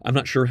taking. I'm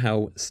not sure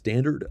how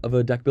standard of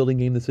a deck building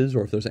game this is,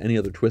 or if there's any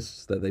other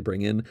twists that they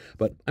bring in,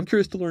 but I'm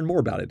curious to learn more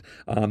about it.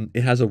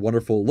 It has a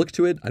wonderful look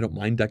to it. I don't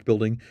mind deck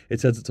building. It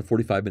says it's a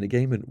 45-minute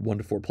game and 1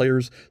 to 4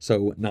 players,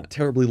 so not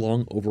terribly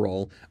long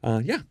overall.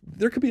 Yeah,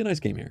 there could be a nice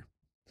game here.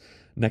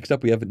 Next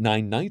up, we have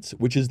 9 Nights,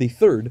 which is the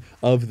third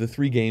of the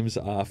 3 games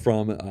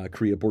from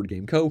Korea Board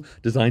Game Co.,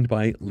 designed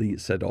by Lee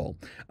Sedol.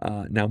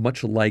 Now,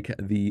 much like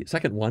the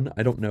second one,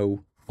 I don't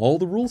know all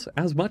the rules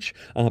as much,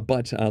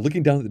 but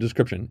looking down at the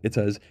description, it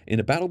says, in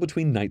a battle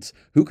between knights,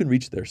 who can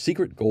reach their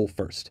secret goal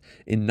first?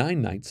 In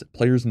 9 Nights,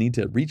 players need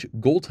to reach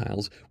goal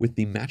tiles with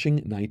the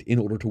matching knight in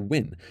order to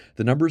win.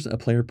 The numbers a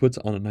player puts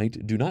on a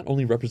knight do not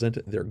only represent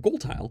their goal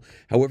tile,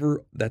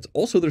 however, that's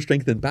also their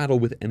strength in battle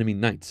with enemy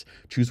knights.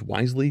 Choose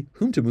wisely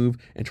whom to move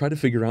and try to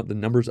figure out the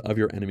numbers of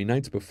your enemy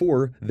knights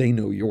before they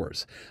know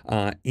yours.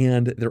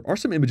 And there are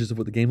some images of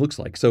what the game looks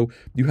like. So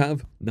you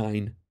have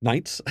 9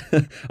 knights,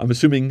 I'm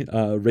assuming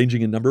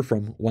ranging in number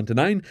from 1 to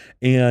 9,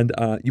 and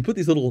you put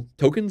these little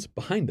tokens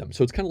behind them.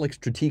 So it's kind of like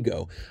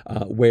Stratego,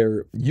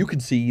 where you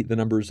can see the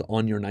numbers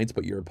on your knights,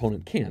 but your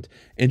opponent can't,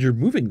 and you're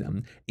moving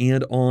them,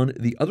 and on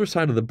the other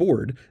side of the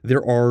board,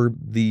 there are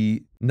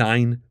the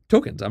 9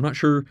 tokens. I'm not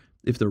sure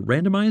if they're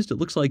randomized. It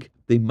looks like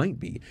they might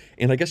be,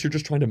 and I guess you're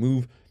just trying to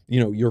move,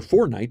 your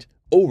 4 knight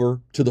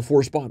over to the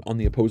 4 spot on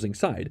the opposing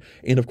side.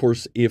 And of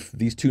course, if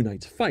these 2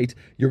 knights fight,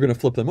 you're going to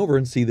flip them over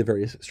and see the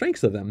various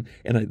strengths of them,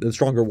 and the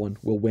stronger one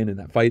will win in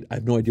that fight. I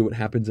have no idea what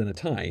happens in a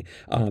tie.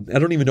 I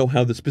don't even know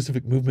how the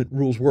specific movement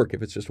rules work,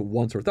 if it's just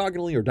once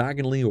orthogonally or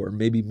diagonally, or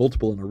maybe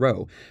multiple in a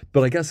row.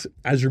 But I guess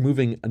as you're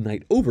moving a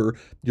knight over,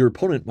 your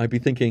opponent might be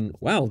thinking,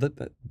 wow,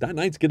 that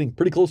knight's getting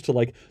pretty close to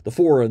like the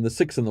 4 and the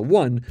 6 and the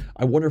 1.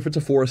 I wonder if it's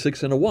a 4, a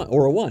 6, and a 1,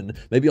 or a 1.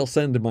 Maybe I'll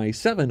send my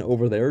 7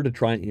 over there to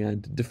try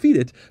and defeat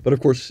it. But of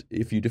course,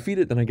 if you defeat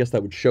it, then I guess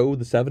that would show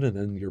the 7, and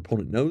then your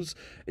opponent knows.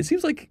 It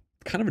seems like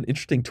kind of an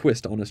interesting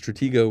twist on a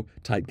Stratego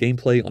type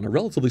gameplay on a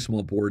relatively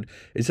small board.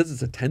 It says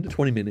it's a 10 to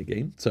 20 minute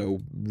game, so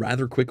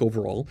rather quick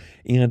overall.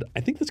 And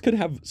I think this could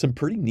have some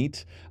pretty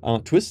neat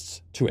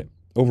twists to it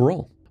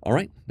overall. All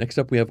right, next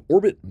up we have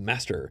Orbit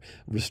Master.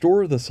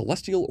 Restore the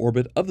celestial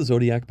orbit of the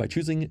zodiac by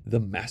choosing the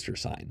master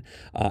sign.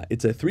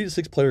 It's a 3 to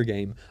 6 player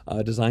game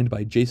designed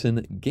by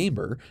Jason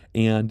Gamer,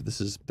 and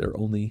this is their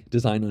only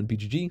design on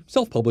BGG,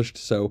 self-published,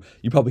 so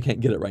you probably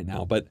can't get it right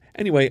now. But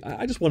anyway,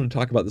 I just wanted to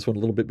talk about this one a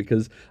little bit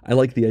because I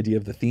like the idea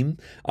of the theme.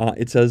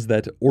 It says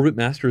that Orbit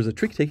Master is a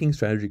trick-taking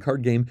strategy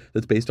card game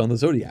that's based on the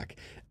zodiac.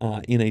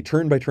 In a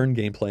turn-by-turn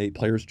gameplay,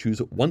 players choose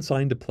 1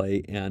 sign to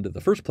play, and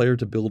the first player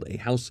to build a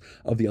house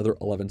of the other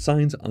 11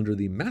 signs under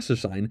the master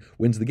sign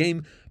wins the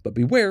game, but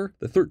beware,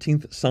 the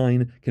 13th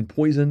sign can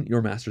poison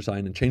your master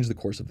sign and change the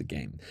course of the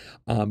game.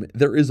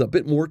 There is a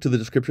bit more to the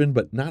description,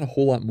 but not a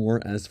whole lot more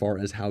as far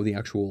as how the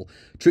actual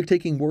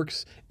trick-taking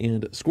works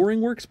and scoring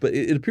works, but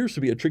it appears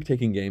to be a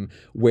trick-taking game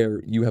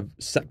where you have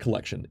set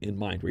collection in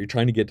mind, where you're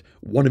trying to get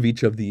one of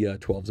each of the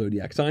 12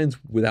 zodiac signs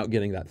without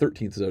getting that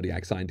 13th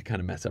zodiac sign to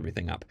kind of mess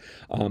everything up.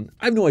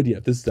 I have no idea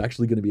if this is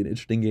actually going to be an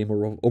interesting game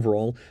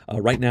overall.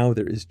 Right now,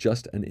 there is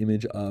just an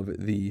image of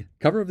the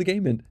cover of the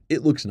game, and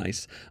it looks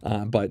nice,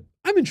 but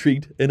I'm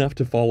intrigued enough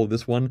to follow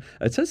this one.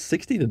 It says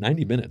 60 to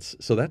 90 minutes,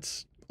 so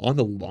that's on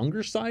the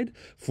longer side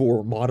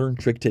for modern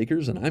trick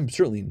takers, and I'm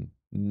certainly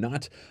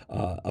not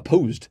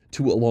opposed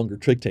to a longer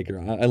trick taker.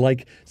 I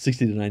like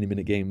 60 to 90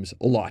 minute games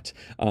a lot.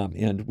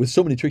 And with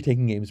so many trick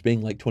taking games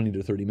being like 20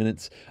 to 30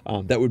 minutes,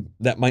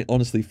 that might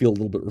honestly feel a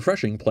little bit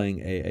refreshing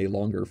playing a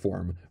longer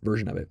form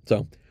version of it.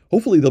 So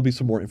hopefully there'll be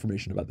some more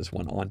information about this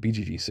one on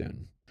BGG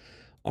soon.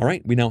 All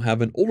right, we now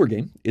have an older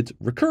game. It's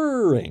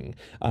ReCURRRing,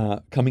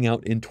 coming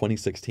out in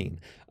 2016.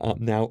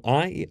 Now,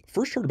 I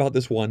first heard about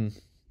this one,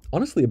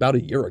 honestly, about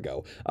a year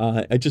ago.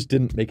 I just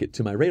didn't make it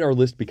to my radar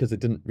list because it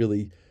didn't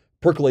really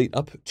percolate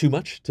up too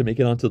much to make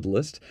it onto the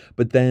list.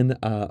 But then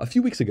a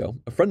few weeks ago,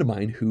 a friend of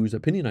mine whose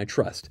opinion I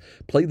trust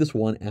played this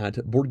one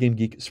at Board Game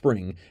Geek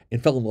Spring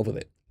and fell in love with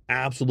it.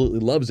 Absolutely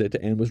loves it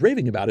and was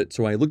raving about it,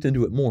 so I looked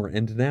into it more,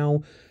 and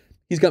now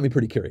he's got me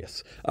pretty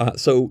curious.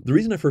 So the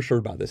reason I first heard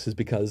about this is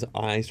because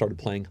I started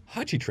playing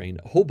Hachi Train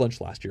a whole bunch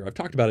last year. I've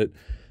talked about it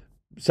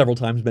several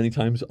times, many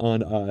times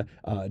on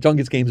John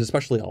Gets Games,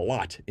 especially a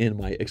lot in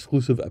my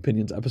exclusive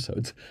opinions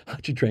episodes.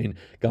 Hachi Train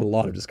got a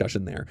lot of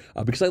discussion there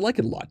because I like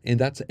it a lot. And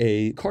that's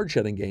a card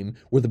shedding game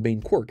where the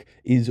main quirk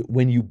is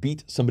when you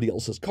beat somebody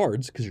else's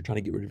cards, because you're trying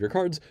to get rid of your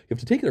cards, you have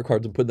to take their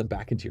cards and put them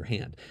back into your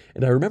hand.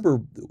 And I remember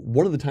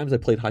one of the times I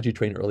played Hachi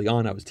Train early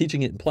on, I was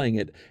teaching it and playing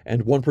it,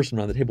 and one person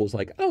around the table was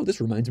like, oh,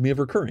 this reminds me of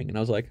ReCURRRing. And I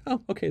was like,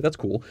 oh, okay, that's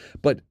cool.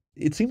 But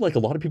it seemed like a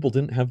lot of people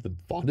didn't have the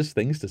fondest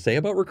things to say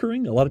about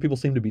ReCURRRing. A lot of people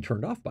seem to be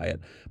turned off by it.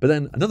 But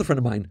then another friend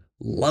of mine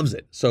loves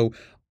it. So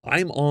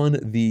I'm on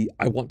the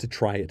I want to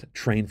try it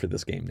train for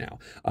this game now.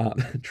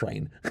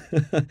 Train.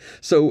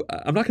 So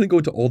I'm not going to go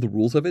into all the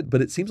rules of it,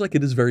 but it seems like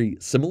it is very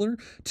similar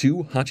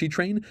to Hachi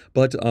Train.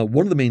 But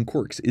one of the main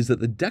quirks is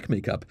that the deck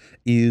makeup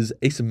is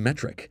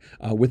asymmetric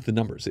with the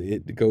numbers.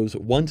 It goes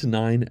 1 to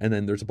 9, and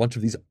then there's a bunch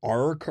of these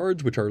R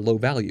cards, which are low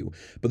value.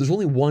 But there's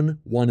only one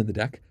in the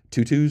deck.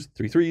 2 2s,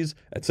 3 3s,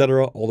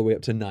 etc., all the way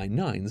up to 9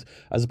 9s,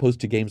 as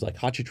opposed to games like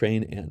Hachi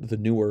Train and the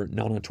newer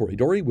Nana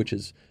Toridori, which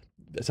is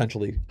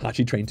essentially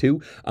Hachi Train 2,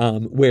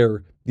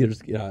 where there's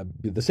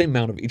the same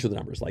amount of each of the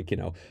numbers, like,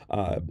 9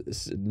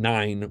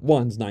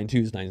 1s, 9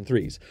 2s, 9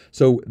 3s.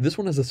 So this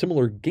one has a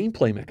similar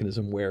gameplay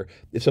mechanism where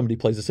if somebody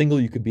plays a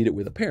single, you could beat it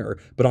with a pair,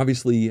 but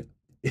obviously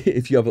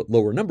if you have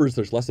lower numbers,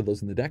 there's less of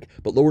those in the deck,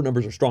 but lower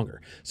numbers are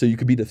stronger. So you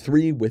could beat a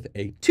 3 with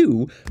a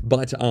 2,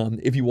 but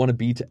if you want to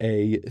beat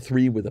a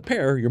 3 with a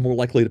pair, you're more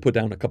likely to put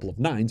down a couple of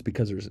 9s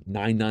because there's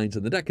 9 9s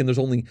in the deck and there's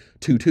only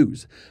 2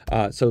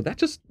 2s. So that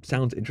just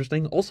sounds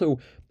interesting. Also,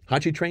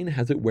 Hachi Train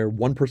has it where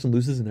one person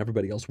loses and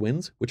everybody else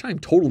wins, which I'm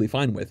totally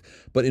fine with,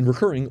 but in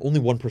ReCURRRing, only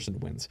one person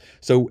wins.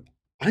 So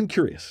I'm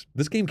curious.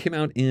 This game came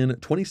out in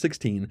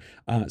 2016,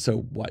 so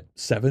what,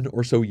 7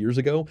 or so years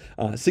ago?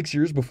 6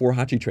 years before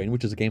Hachi Train,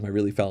 which is a game I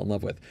really fell in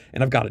love with.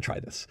 And I've got to try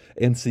this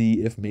and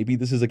see if maybe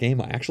this is a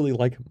game I actually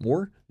like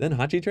more than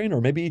Hachi Train,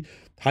 or maybe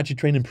Hachi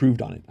Train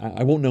improved on it.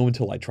 I won't know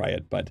until I try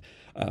it, but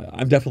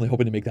I'm definitely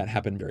hoping to make that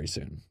happen very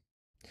soon.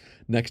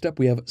 Next up,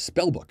 we have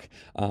SpellBook.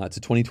 It's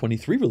a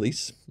 2023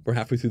 release. We're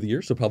halfway through the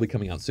year, so probably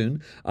coming out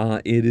soon.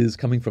 It is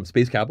coming from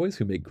Space Cowboys,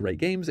 who make great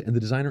games, and the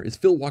designer is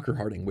Phil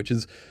Walker-Harding, which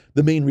is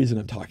the main reason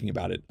I'm talking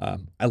about it.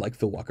 I like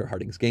Phil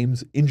Walker-Harding's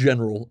games in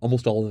general.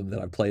 Almost all of them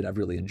that I've played, I've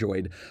really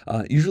enjoyed,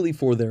 usually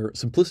for their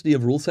simplicity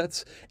of rule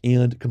sets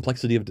and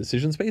complexity of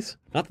decision space.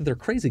 Not that they're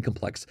crazy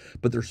complex,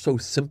 but they're so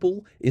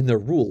simple in their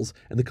rules,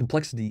 and the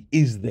complexity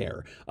is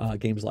there.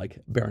 Games like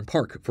Baron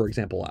Park, for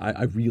example,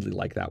 I really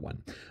like that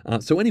one.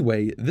 So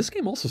anyway, this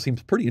game also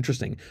seems pretty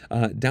interesting.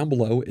 Down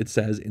below, it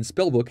says, in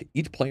SpellBook,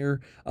 each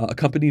player,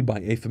 accompanied by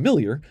a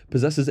familiar,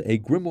 possesses a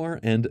grimoire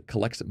and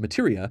collects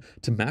materia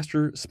to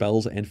master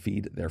spells and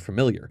feed their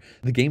familiar.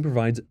 The game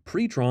provides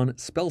pre-drawn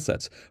spell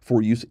sets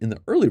for use in the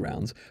early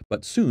rounds,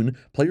 but soon,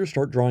 players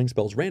start drawing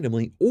spells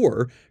randomly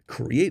or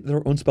create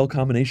their own spell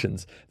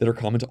combinations that are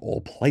common to all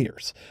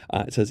players.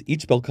 It says,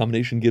 each spell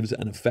combination gives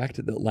an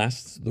effect that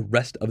lasts the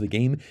rest of the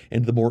game,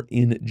 and the more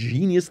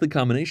ingenious the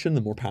combination,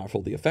 the more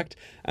powerful the effect.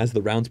 As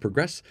the rounds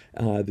progress,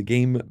 the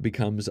game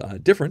becomes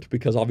different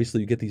because obviously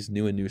you get these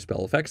new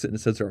spell effects, and it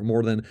says there are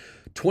more than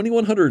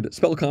 2,100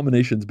 spell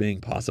combinations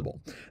being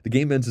possible. The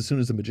game ends as soon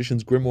as the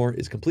magician's grimoire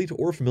is complete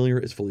or familiar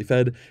is fully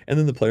fed, and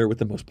then the player with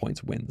the most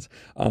points wins.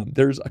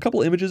 There's a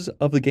couple images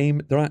of the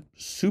game. They're not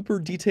super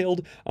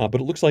detailed, but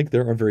it looks like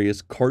there are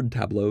various card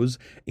tableaus,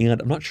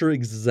 and I'm not sure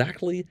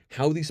exactly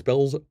how these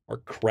spells are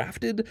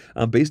crafted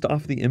based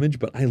off the image,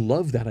 but I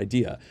love that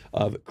idea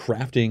of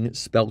crafting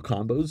spell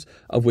combos,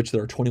 of which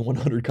there are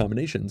 2,100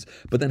 combinations,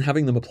 but then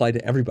having them apply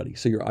to everybody.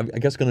 So you're, I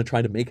guess, going to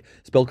try to make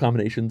spell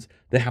combinations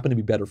that happen to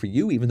be better for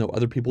you, even though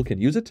other people can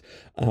use it.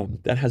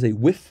 That has a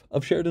whiff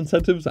of shared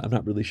incentives. I'm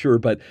not really sure,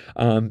 but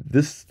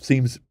this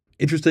seems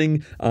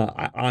interesting.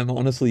 I'm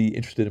honestly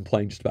interested in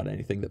playing just about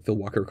anything that Phil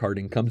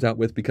Walker-Harding comes out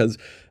with because,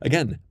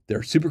 again,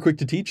 they're super quick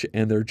to teach,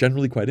 and they're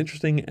generally quite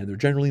interesting, and they're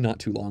generally not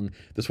too long.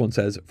 This one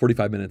says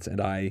 45 minutes, and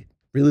I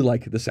really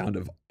like the sound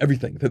of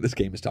everything that this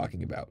game is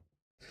talking about.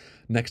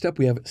 Next up,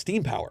 we have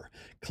Steam Power.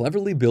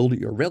 Cleverly build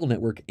your rail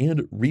network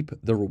and reap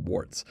the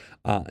rewards.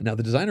 Now,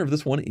 the designer of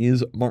this one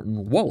is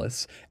Martin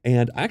Wallace,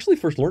 and I actually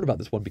first learned about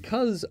this one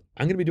because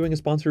I'm going to be doing a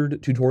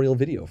sponsored tutorial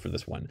video for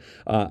this one.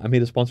 I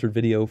made a sponsored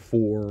video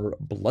for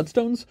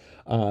Bloodstones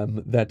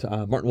that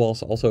Martin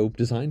Wallace also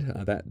designed.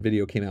 That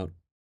video came out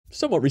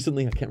somewhat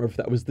recently. I can't remember if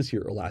that was this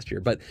year or last year,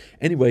 but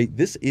anyway,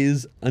 this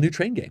is a new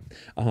train game.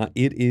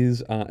 It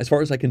is, as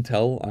far as I can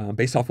tell,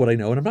 based off what I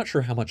know, and I'm not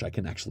sure how much I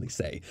can actually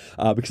say,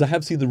 because I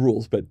have seen the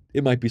rules, but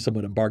it might be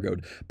somewhat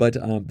embargoed, but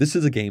this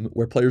is a game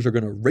where players are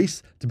going to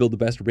race to build the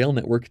best rail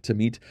network to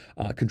meet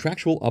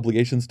contractual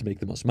obligations to make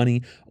the most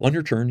money. On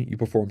your turn, you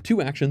perform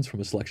 2 actions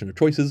from a selection of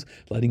choices,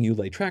 letting you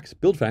lay tracks,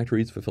 build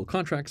factories, fulfill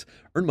contracts,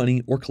 earn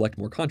money, or collect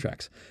more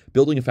contracts.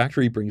 Building a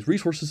factory brings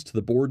resources to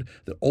the board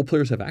that all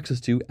players have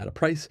access to at a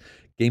price.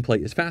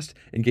 Gameplay is fast,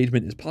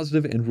 engagement is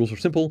positive, and rules are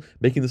simple,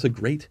 making this a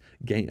great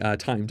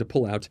time to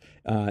pull out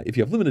if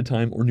you have limited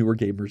time or newer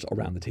gamers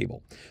around the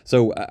table.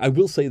 So I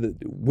will say that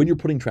when you're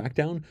putting track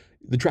down,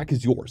 the track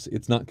is yours.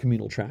 It's not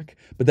communal track.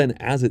 But then,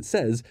 as it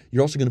says,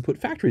 you're also going to put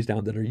factories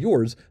down that are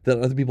yours that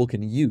other people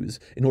can use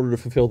in order to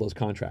fulfill those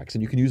contracts.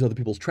 And you can use other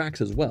people's tracks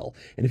as well.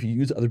 And if you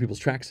use other people's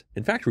tracks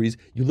and factories,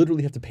 you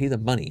literally have to pay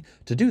them money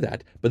to do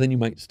that. But then you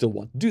might still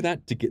want to do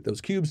that to get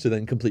those cubes to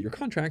then complete your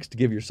contracts to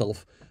give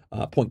yourself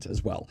points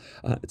as well.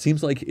 It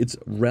seems like it's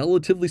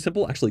relatively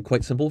simple, actually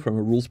quite simple from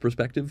a rules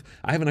perspective.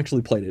 I haven't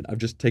actually played it. I've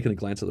just taken a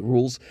glance at the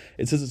rules.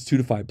 It says it's 2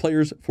 to 5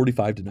 players,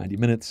 45 to 90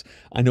 minutes.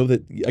 I know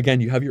that,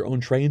 again, you have your own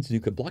trains and you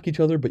can block each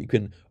other, but you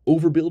can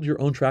overbuild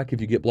your own track if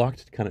you get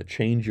blocked to kind of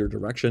change your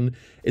direction.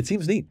 It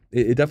seems neat.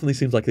 It definitely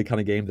seems like the kind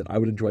of game that I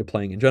would enjoy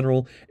playing in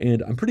general,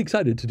 and I'm pretty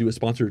excited to do a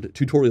sponsored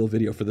tutorial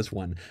video for this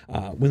one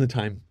when the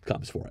time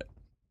comes for it.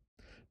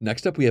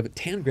 Next up, we have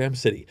Tangram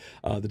City.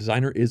 The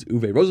designer is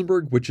Uwe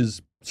Rosenberg, which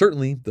is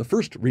certainly the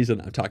first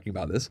reason I'm talking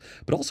about this,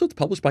 but also it's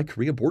published by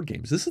Korea Board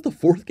Games. This is the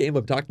 4th game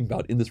I'm talking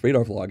about in this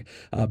radar vlog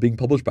being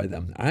published by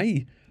them.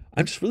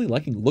 I'm just really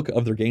liking the look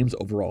of their games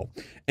overall.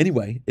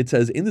 Anyway, it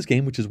says in this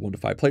game, which is 1 to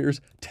 5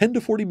 players, 10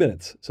 to 40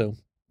 minutes. So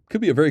could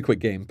be a very quick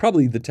game.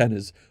 Probably the 10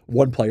 is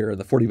 1 player and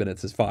the 40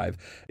 minutes is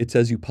 5. It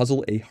says you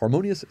puzzle a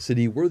harmonious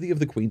city worthy of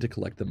the queen to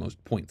collect the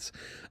most points.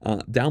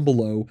 Down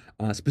below,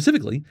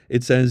 specifically,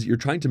 it says you're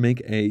trying to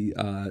make a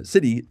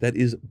city that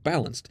is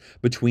balanced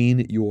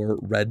between your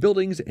red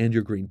buildings and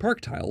your green park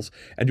tiles.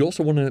 And you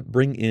also want to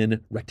bring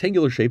in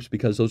rectangular shapes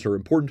because those are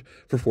important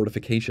for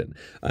fortification.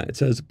 It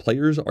says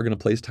players are going to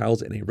place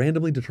tiles in a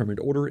randomly determined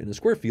order in a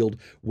square field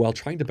while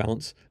trying to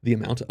balance the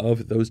amount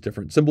of those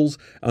different symbols.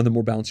 The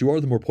more balanced you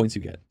are, the more points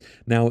you get.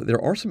 Now,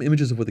 there are some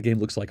images of what the game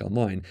looks like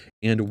online,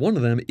 and one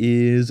of them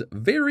is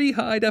very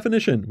high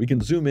definition. We can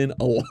zoom in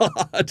a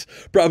lot,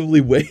 probably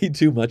way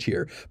too much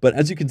here. But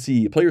as you can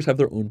see, players have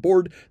their own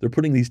board. They're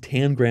putting these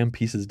tangram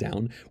pieces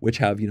down, which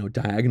have,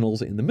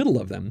 diagonals in the middle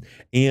of them.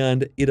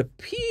 And it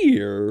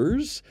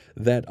appears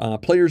that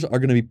players are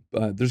going to be,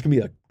 there's going to be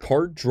a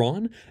card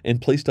drawn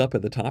and placed up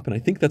at the top. And I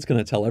think that's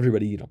going to tell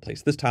everybody,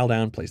 place this tile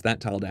down, place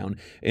that tile down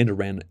in a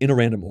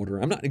random order.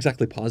 I'm not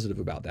exactly positive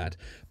about that.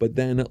 But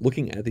then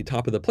looking at the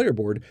top of the player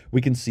board,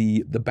 we can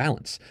see the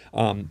balance.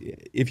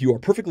 If you are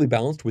perfectly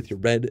balanced with your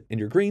red and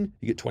your green,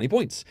 you get 20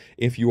 points.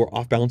 If you are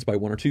off balance by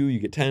 1 or 2, you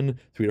get 10,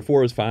 3 to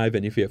 4 is 5,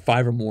 and if you have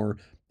 5 or more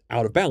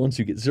out of balance,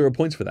 you get 0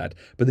 points for that.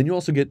 But then you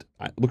also get,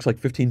 looks like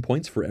 15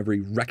 points for every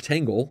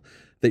rectangle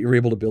that you're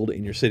able to build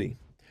in your city.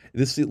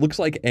 This looks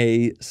like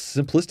a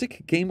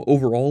simplistic game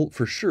overall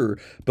for sure,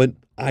 but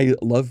I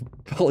love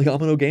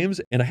polyomino games,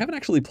 and I haven't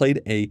actually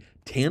played a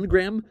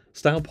Tangram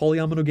style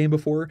polyomino game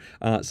before,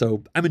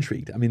 so I'm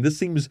intrigued. I mean, this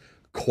seems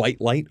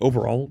quite light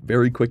overall,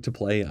 very quick to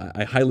play.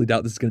 I highly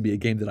doubt this is going to be a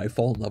game that I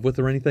fall in love with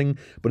or anything,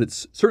 but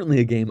it's certainly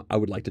a game I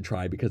would like to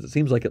try because it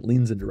seems like it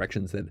leans in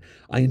directions that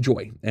I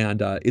enjoy,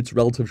 and its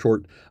relative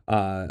short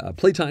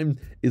playtime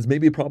is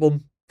maybe a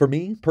problem for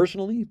me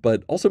personally,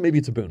 but also maybe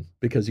it's a boon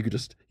because you could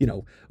just,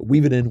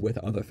 weave it in with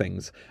other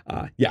things.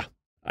 Yeah,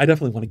 I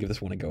definitely want to give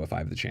this one a go if I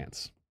have the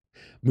chance.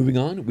 Moving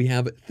on, we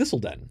have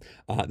Thistleden.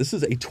 This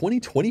is a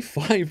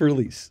 2025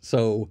 release,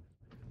 so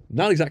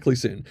not exactly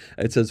soon.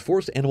 It says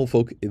forest animal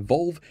folk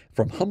evolve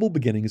from humble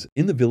beginnings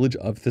in the village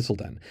of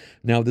Thistleden.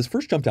 Now, this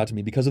first jumped out to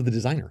me because of the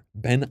designer,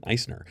 Ben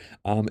Eisner.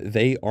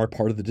 They are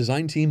part of the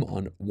design team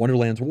on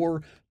Wonderland's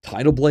War,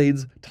 Tidal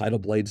Blades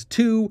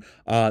 2,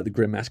 The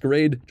Grim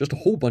Masquerade, just a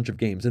whole bunch of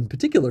games. In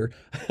particular,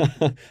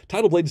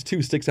 Tidal Blades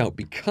 2 sticks out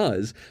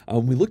because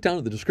when we look down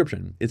at the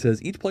description, it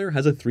says each player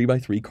has a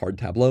 3x3 card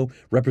tableau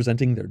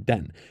representing their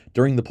den.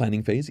 During the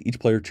planning phase, each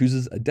player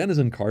chooses a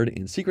denizen card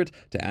in secret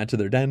to add to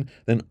their den.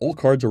 Then all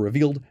cards are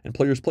revealed, and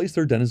players place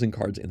their denizen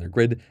cards in their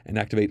grid and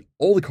activate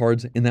all the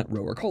cards in that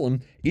row or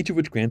column, each of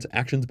which grants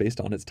actions based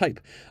on its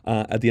type.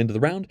 At the end of the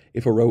round,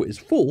 if a row is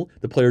full,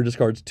 the player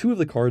discards 2 of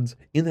the cards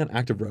in that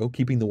active row,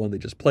 keeping the one they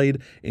just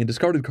played, and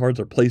discarded cards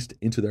are placed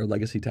into their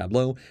legacy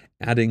tableau,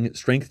 adding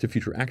strength to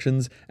future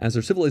actions as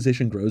their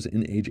civilization grows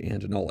in age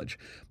and knowledge.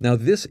 Now,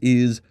 this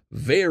is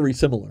very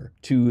similar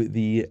to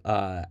the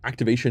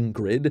activation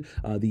grid,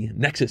 the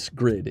Nexus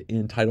grid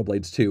in Tidal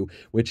Blades 2,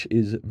 which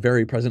is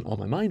very present on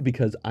my mind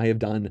because I have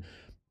done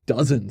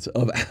dozens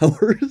of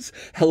hours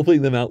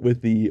helping them out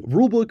with the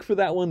rulebook for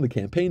that one, the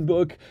campaign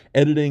book,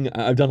 editing.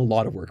 I've done a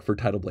lot of work for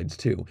Tidal Blades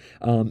 2.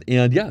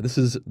 And yeah, this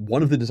is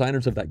one of the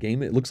designers of that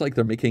game. It looks like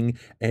they're making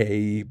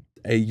a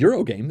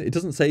Euro game. It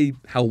doesn't say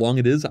how long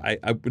it is. I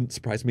wouldn't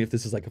surprise me if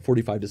this is like a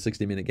 45 to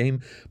 60 minute game,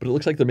 but it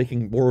looks like they're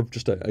making more of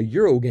just a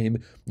Euro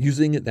game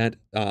using that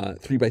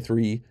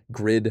 3x3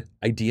 grid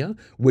idea,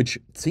 which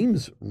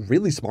seems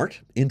really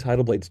smart in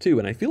Tidal Blades 2,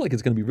 and I feel like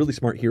it's going to be really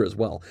smart here as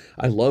well.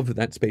 I love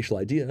that spatial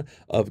idea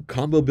of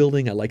combo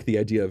building. I like the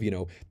idea of,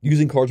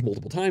 using cards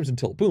multiple times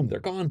until boom,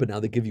 they're gone, but now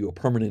they give you a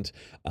permanent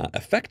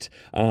effect.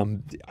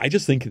 I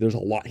just think there's a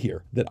lot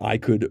here that I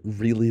could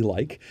really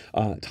like.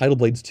 Tidal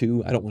Blades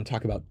 2, I don't want to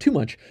talk about too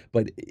much,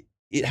 but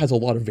it has a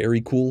lot of very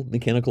cool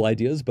mechanical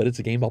ideas, but it's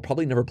a game I'll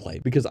probably never play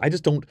because I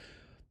just don't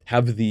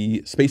have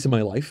the space in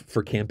my life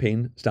for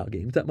campaign style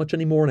games that much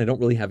anymore, and I don't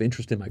really have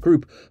interest in my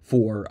group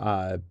for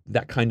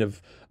that kind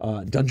of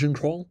dungeon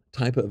crawl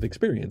type of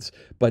experience.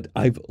 But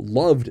I've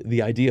loved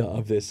the idea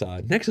of this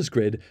Nexus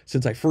grid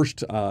since I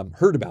first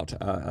heard about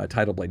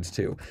Tidal Blades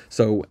 2.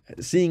 So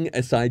seeing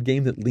a side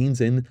game that leans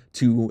in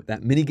to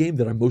that mini game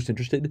that I'm most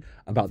interested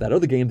about that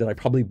other game that I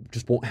probably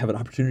just won't have an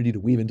opportunity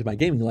to weave into my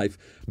gaming life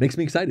makes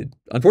me excited.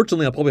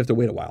 Unfortunately, I'll probably have to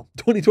wait a while.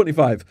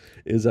 2025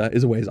 is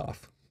a ways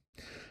off.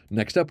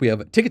 Next up, we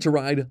have Ticket to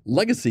Ride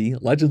Legacy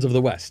Legends of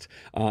the West.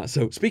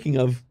 So speaking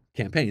of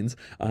campaigns,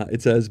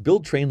 it says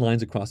build train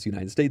lines across the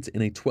United States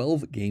in a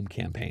 12-game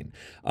campaign.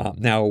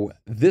 Now,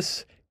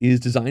 this is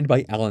designed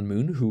by Alan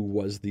Moon, who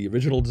was the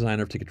original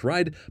designer of Ticket to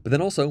Ride, but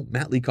then also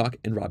Matt Leacock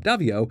and Rob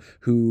Daviau,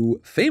 who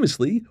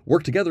famously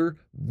worked together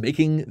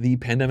making the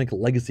Pandemic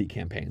Legacy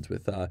campaigns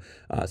with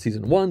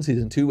Season 1,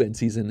 Season 2, and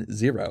Season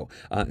 0.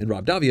 And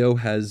Rob Daviau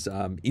has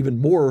even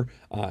more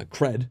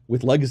cred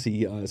with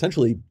Legacy,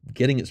 essentially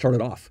getting it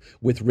started off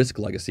with Risk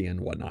Legacy and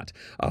whatnot.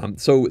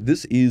 So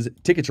this is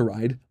Ticket to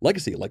Ride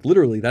Legacy, like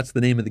literally that's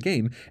the name of the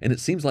game, and it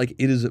seems like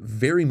it is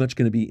very much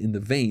going to be in the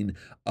vein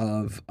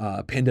of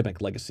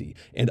Pandemic Legacy.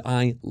 And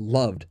I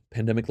loved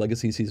Pandemic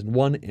Legacy Season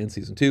 1 and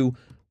Season 2.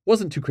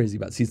 Wasn't too crazy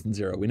about Season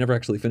 0. We never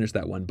actually finished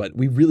that one, but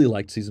we really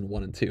liked Season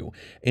 1 and 2.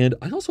 And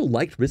I also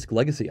liked Risk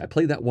Legacy. I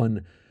played that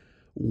one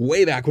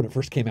way back when it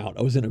first came out.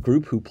 I was in a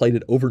group who played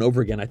it over and over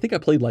again. I think I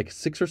played like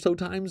 6 or so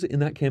times in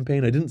that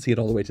campaign. I didn't see it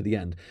all the way to the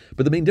end.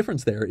 But the main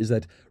difference there is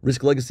that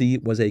Risk Legacy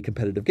was a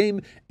competitive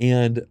game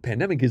and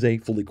Pandemic is a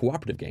fully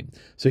cooperative game.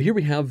 So here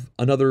we have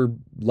another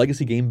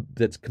Legacy game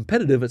that's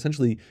competitive,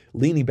 essentially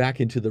leaning back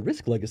into the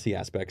Risk Legacy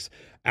aspects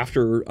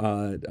after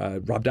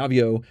Rob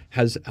Daviau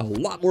has a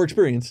lot more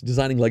experience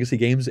designing Legacy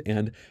games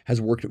and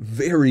has worked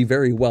very,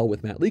 very well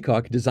with Matt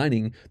Leacock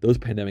designing those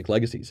Pandemic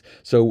Legacies.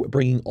 So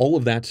bringing all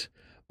of that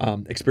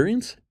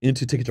experience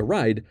into Ticket to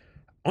Ride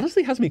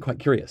honestly has me quite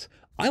curious.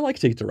 I like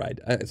Ticket to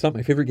Ride. It's not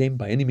my favorite game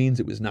by any means.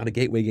 It was not a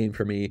gateway game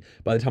for me.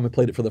 By the time I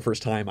played it for the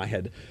first time,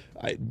 I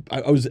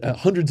was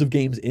hundreds of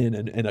games in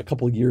and a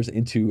couple of years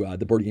into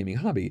the board gaming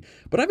hobby.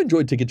 But I've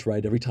enjoyed Ticket to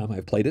Ride every time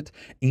I've played it.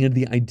 And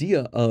the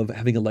idea of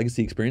having a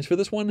Legacy experience for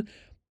this one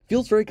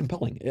feels very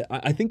compelling.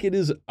 I think it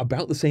is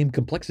about the same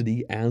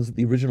complexity as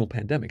the original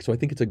Pandemic, so I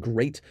think it's a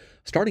great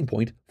starting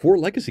point for a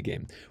Legacy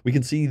game. We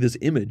can see this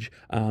image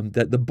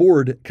that the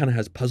board kind of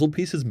has puzzle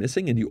pieces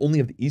missing, and you only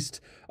have the east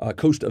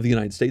coast of the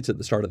United States at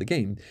the start of the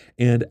game.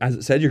 And as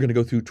it said, you're going to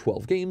go through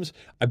 12 games.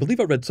 I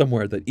believe I read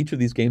somewhere that each of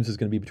these games is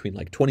going to be between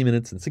like 20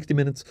 minutes and 60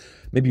 minutes,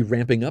 maybe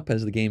ramping up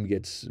as the game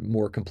gets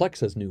more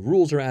complex, as new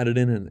rules are added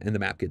in and the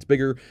map gets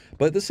bigger.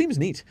 But this seems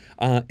neat.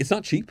 It's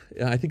not cheap.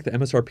 I think the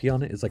MSRP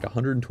on it is like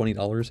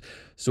 $120.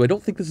 So I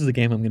don't think this is a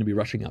game I'm going to be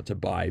rushing out to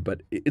buy,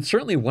 but it's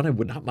certainly one I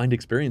would not mind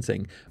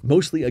experiencing,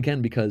 mostly,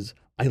 again, because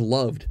I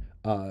loved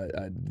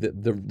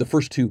the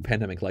first 2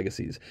 Pandemic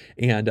Legacies.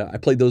 And I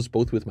played those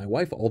both with my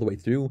wife all the way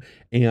through,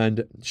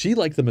 and she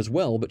liked them as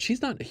well, but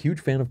she's not a huge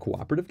fan of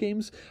cooperative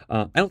games.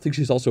 I don't think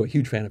she's also a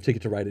huge fan of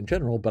Ticket to Ride in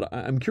general, but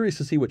I'm curious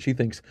to see what she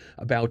thinks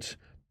about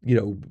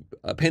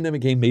a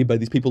Pandemic game made by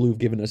these people who've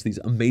given us these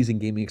amazing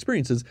gaming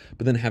experiences,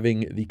 but then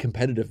having the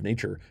competitive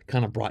nature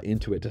kind of brought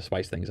into it to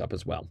spice things up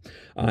as well.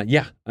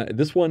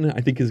 This one I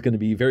think is going to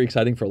be very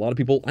exciting for a lot of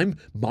people. I'm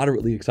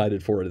moderately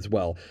excited for it as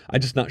well. I'm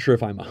just not sure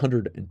if I'm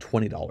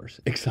 $120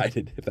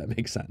 excited, if that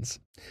makes sense.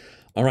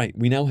 All right,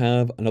 we now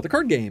have another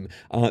card game.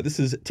 This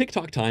is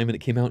TikTok Time, and it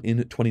came out in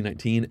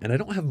 2019, and I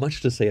don't have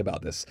much to say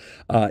about this.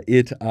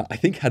 It, I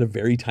think, had a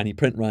very tiny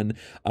print run.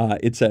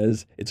 It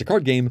says, it's a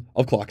card game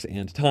of clocks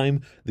and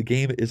time. The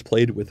game is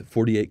played with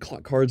 48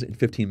 clock cards in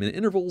 15-minute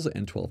intervals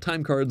and 12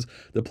 time cards.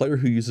 The player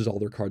who uses all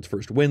their cards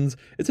first wins.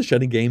 It's a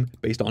shedding game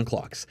based on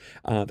clocks.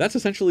 That's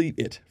essentially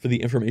it for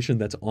the information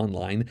that's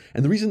online.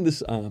 And the reason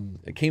this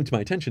came to my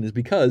attention is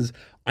because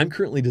I'm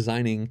currently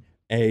designing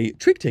a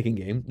trick-taking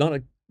game, not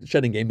a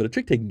shedding game, but a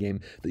trick-taking game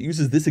that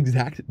uses this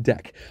exact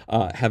deck,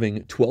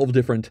 having 12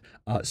 different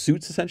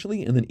suits,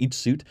 essentially, and then each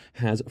suit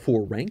has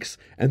 4 ranks,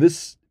 and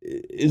this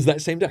is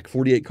that same deck,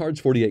 48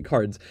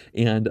 cards,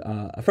 and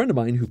a friend of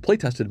mine who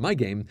playtested my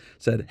game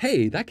said,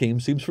 hey, that game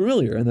seems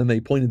familiar, and then they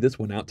pointed this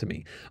one out to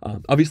me.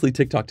 Obviously,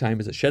 TikTok Time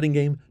is a shedding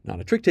game,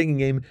 not a trick-taking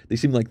game. They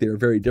seem like they're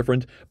very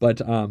different,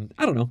 but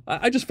I don't know.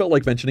 I just felt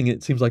like mentioning it.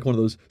 It seems like one of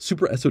those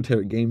super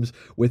esoteric games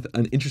with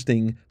an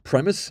interesting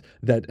premise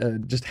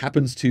that just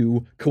happens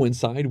to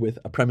coincide with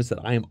a premise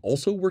that I am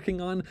also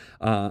working on.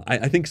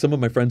 I think some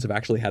of my friends have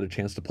actually had a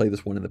chance to play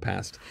this one in the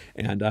past,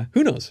 and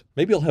who knows?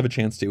 Maybe I'll have a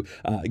chance to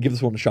give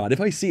this one a shot.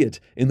 If I see it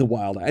in the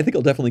wild, I think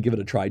I'll definitely give it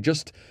a try,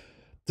 just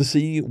to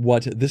see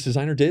what this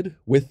designer did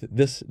with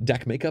this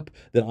deck makeup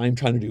that I'm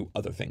trying to do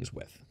other things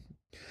with.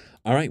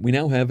 All right, we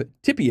now have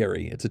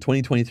Tipperary. It's a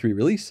 2023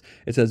 release.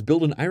 It says,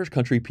 build an Irish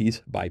country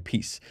piece by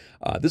piece.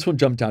 This one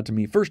jumped out to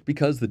me first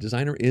because the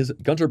designer is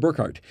Gunter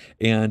Burkhardt,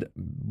 and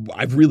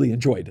I've really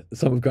enjoyed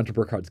some of Gunter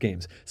Burkhardt's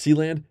games.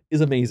 Sealand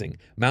is amazing.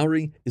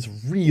 Maori is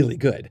really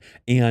good.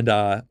 And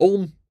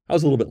Ulm, I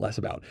was a little bit less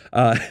about.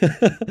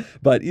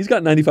 But he's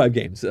got 95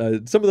 games.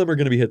 Some of them are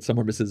going to be hits, some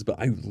are misses, but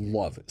I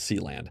love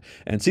Sealand.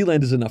 And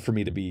Sealand is enough for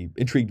me to be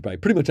intrigued by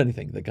pretty much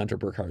anything that Gunter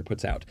Burkhardt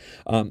puts out.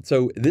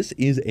 So this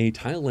is a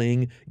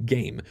tile-laying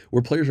game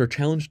where players are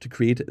challenged to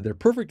create their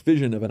perfect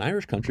vision of an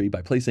Irish country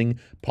by placing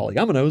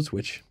polyominoes,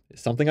 which is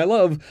something I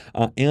love,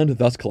 and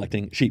thus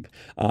collecting sheep,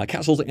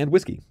 castles, and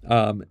whiskey.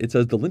 It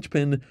says the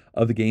linchpin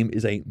of the game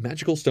is a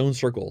magical stone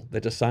circle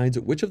that decides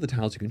which of the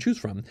tiles you can choose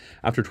from.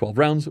 After 12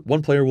 rounds,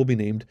 one player will be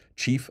named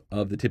Chief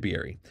of the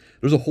Tipperary.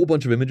 There's a whole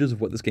bunch of images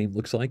of what this game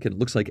looks like, and it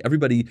looks like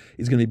everybody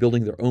is going to be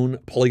building their own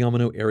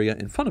polyomino area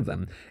in front of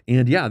them.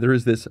 And yeah, there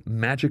is this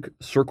magic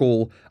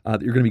circle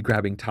that you're going to be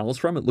grabbing tiles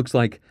from. It looks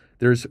like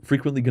there's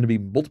frequently going to be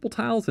multiple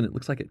tiles, and it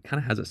looks like it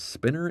kind of has a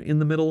spinner in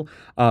the middle.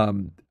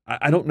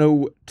 I don't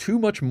know too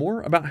much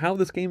more about how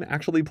this game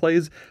actually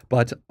plays,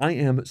 but I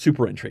am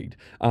super intrigued.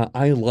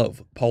 I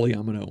love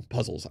polyomino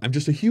puzzles. I'm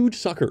just a huge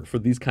sucker for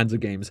these kinds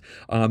of games.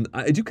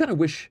 I do kind of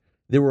wish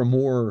there were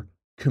more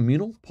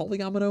communal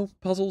polyomino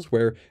puzzles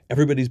where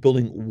everybody's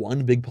building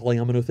one big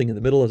polyomino thing in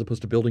the middle as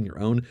opposed to building your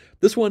own.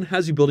 This one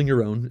has you building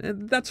your own,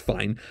 and that's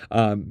fine.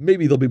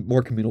 Maybe there'll be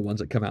more communal ones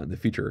that come out in the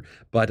future,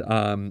 but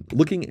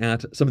looking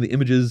at some of the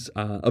images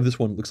of this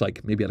one, it looks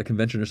like maybe at a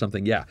convention or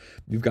something. Yeah,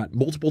 you've got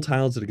multiple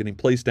tiles that are getting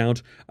placed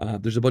out.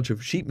 There's a bunch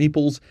of sheep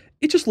meeples.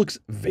 It just looks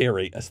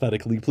very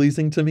aesthetically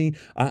pleasing to me.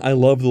 I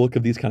love the look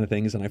of these kind of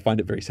things, and I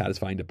find it very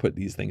satisfying to put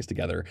these things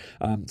together.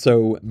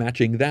 So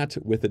matching that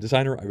with the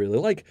designer I really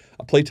like,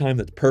 a playtime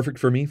that's perfect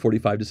for me,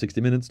 45 to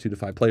 60 minutes, 2 to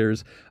 5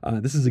 players.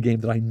 This is a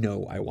game that I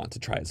know I want to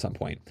try at some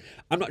point.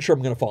 I'm not sure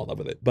I'm going to fall in love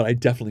with it, but I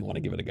definitely want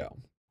to give it a go.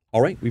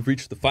 All right, we've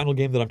reached the final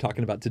game that I'm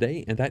talking about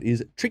today, and that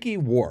is Tricky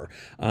War.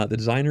 The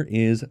designer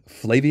is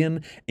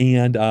Flavian,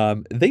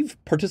 and they've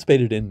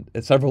participated in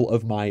several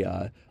of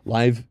my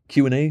live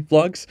Q&A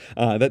vlogs.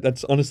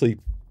 That's honestly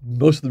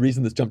most of the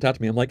reason this jumped out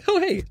to me. I'm like, oh,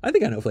 hey, I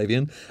think I know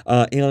Flavian.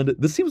 And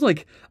this seems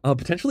like a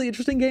potentially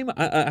interesting game.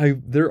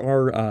 There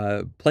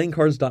are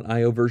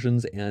playingcards.io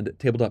versions and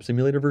tabletop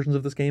simulator versions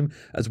of this game,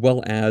 as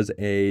well as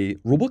a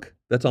rulebook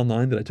that's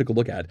online that I took a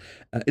look at.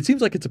 It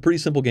seems like it's a pretty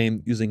simple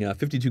game using a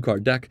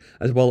 52-card deck,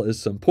 as well as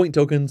some point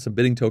tokens, some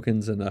bidding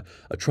tokens, and a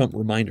trump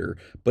reminder.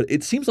 But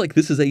it seems like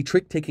this is a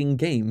trick-taking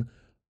game,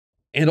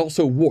 and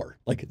also War,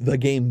 like the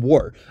game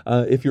War.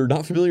 If you're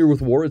not familiar with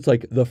War, it's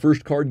like the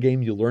first card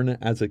game you learn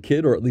as a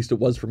kid, or at least it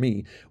was for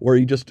me, where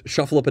you just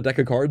shuffle up a deck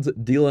of cards,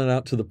 deal it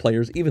out to the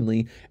players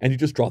evenly, and you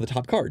just draw the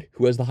top card.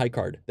 Who has the high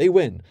card? They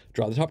win.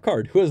 Draw the top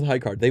card. Who has the high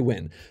card? They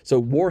win. So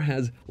War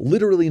has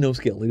literally no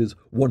skill. It is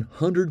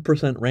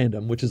 100%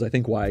 random, which is, I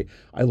think, why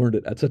I learned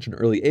it at such an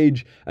early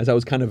age, as I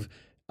was kind of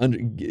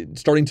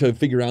starting to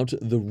figure out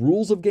the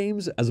rules of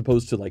games as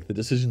opposed to like the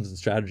decisions and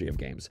strategy of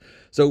games.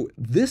 So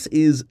this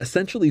is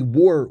essentially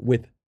War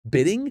with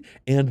bidding,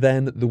 and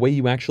then the way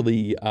you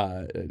actually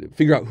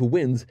figure out who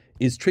wins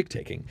is trick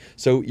taking.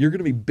 So you're going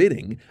to be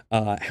bidding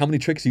how many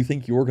tricks you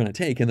think you're going to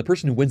take, and the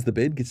person who wins the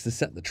bid gets to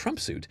set the trump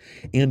suit,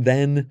 and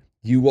then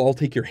you all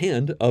take your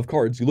hand of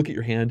cards. You look at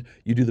your hand,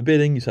 you do the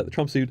bidding, you set the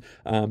trump suit,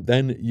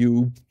 then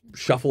you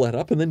shuffle that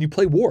up, and then you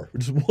play War,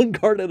 which is one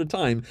card at a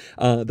time.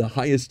 The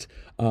highest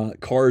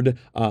card,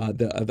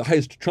 the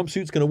highest trump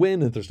suit's going to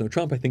win. If there's no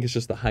trump, I think it's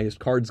just the highest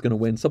card's going to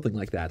win, something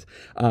like that.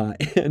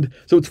 And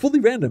so it's fully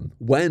random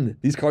when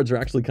these cards are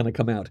actually going to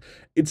come out.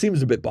 It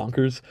seems a bit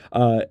bonkers.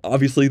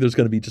 Obviously, there's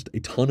going to be just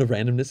a ton of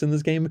randomness in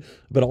this game,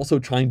 but also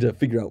trying to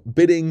figure out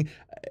bidding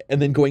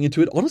and then going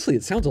into it. Honestly,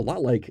 it sounds a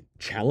lot like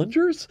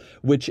Challengers,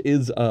 which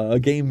is a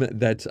game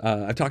that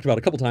I've talked about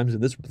a couple times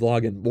in this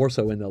vlog and more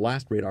so in the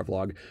last Radar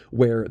vlog,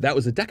 where that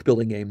was a deck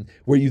building game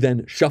where you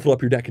then shuffle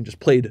up your deck and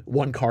just played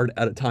one card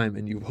at a time,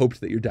 and you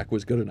hoped that your deck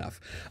was good enough.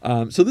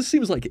 So this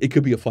seems like it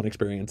could be a fun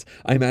experience.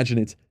 I imagine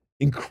it's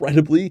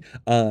incredibly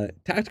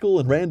tactical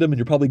and random, and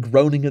you're probably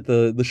groaning at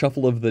the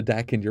shuffle of the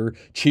deck, and you're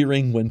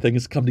cheering when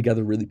things come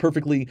together really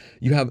perfectly.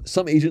 You have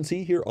some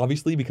agency here,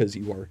 obviously, because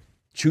you are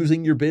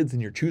choosing your bids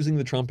and you're choosing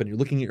the trump and you're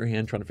looking at your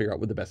hand trying to figure out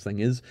what the best thing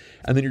is,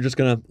 and then you're just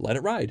gonna let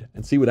it ride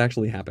and see what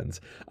actually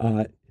happens.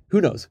 Who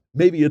knows?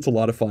 Maybe it's a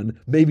lot of fun,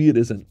 maybe it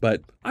isn't,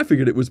 but I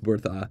figured it was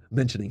worth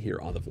mentioning here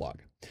on the vlog.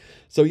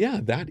 So yeah,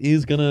 that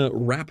is gonna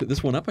wrap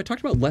this one up. I talked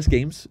about less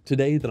games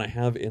today than I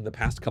have in the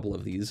past couple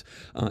of these.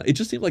 It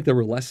just seemed like there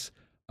were less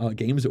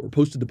games that were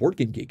posted to Board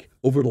Game Geek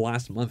over the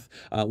last month,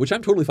 which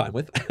I'm totally fine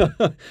with.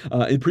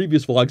 In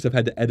previous vlogs, I've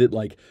had to edit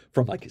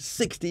from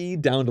 60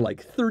 down to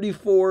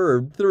 34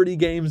 or 30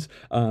 games,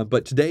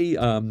 but today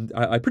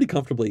I pretty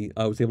comfortably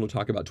was able to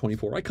talk about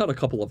 24. I cut a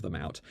couple of them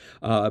out.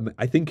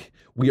 I think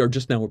we are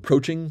just now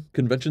approaching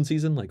convention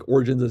season.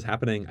 Origins is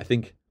happening, I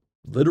think,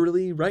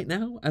 literally right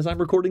now as I'm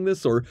recording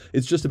this, or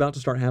it's just about to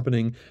start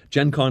happening.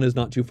 Gen Con is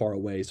not too far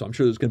away, so I'm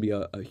sure there's going to be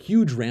a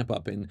huge ramp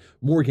up in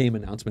more game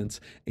announcements,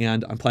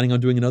 and I'm planning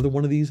on doing another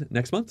one of these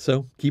next month,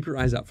 so keep your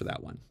eyes out for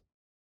that one.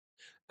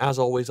 As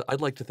always,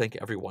 I'd like to thank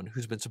everyone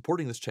who's been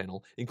supporting this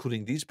channel,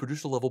 including these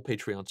producer-level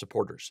Patreon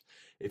supporters.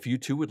 If you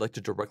too would like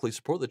to directly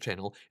support the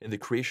channel in the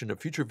creation of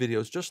future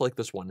videos just like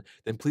this one,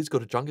 then please go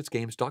to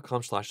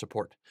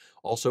jungetsgames.com/support.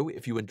 Also,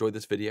 if you enjoyed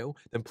this video,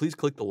 then please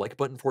click the like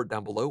button for it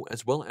down below,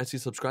 as well as the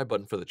subscribe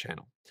button for the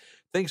channel.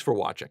 Thanks for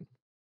watching.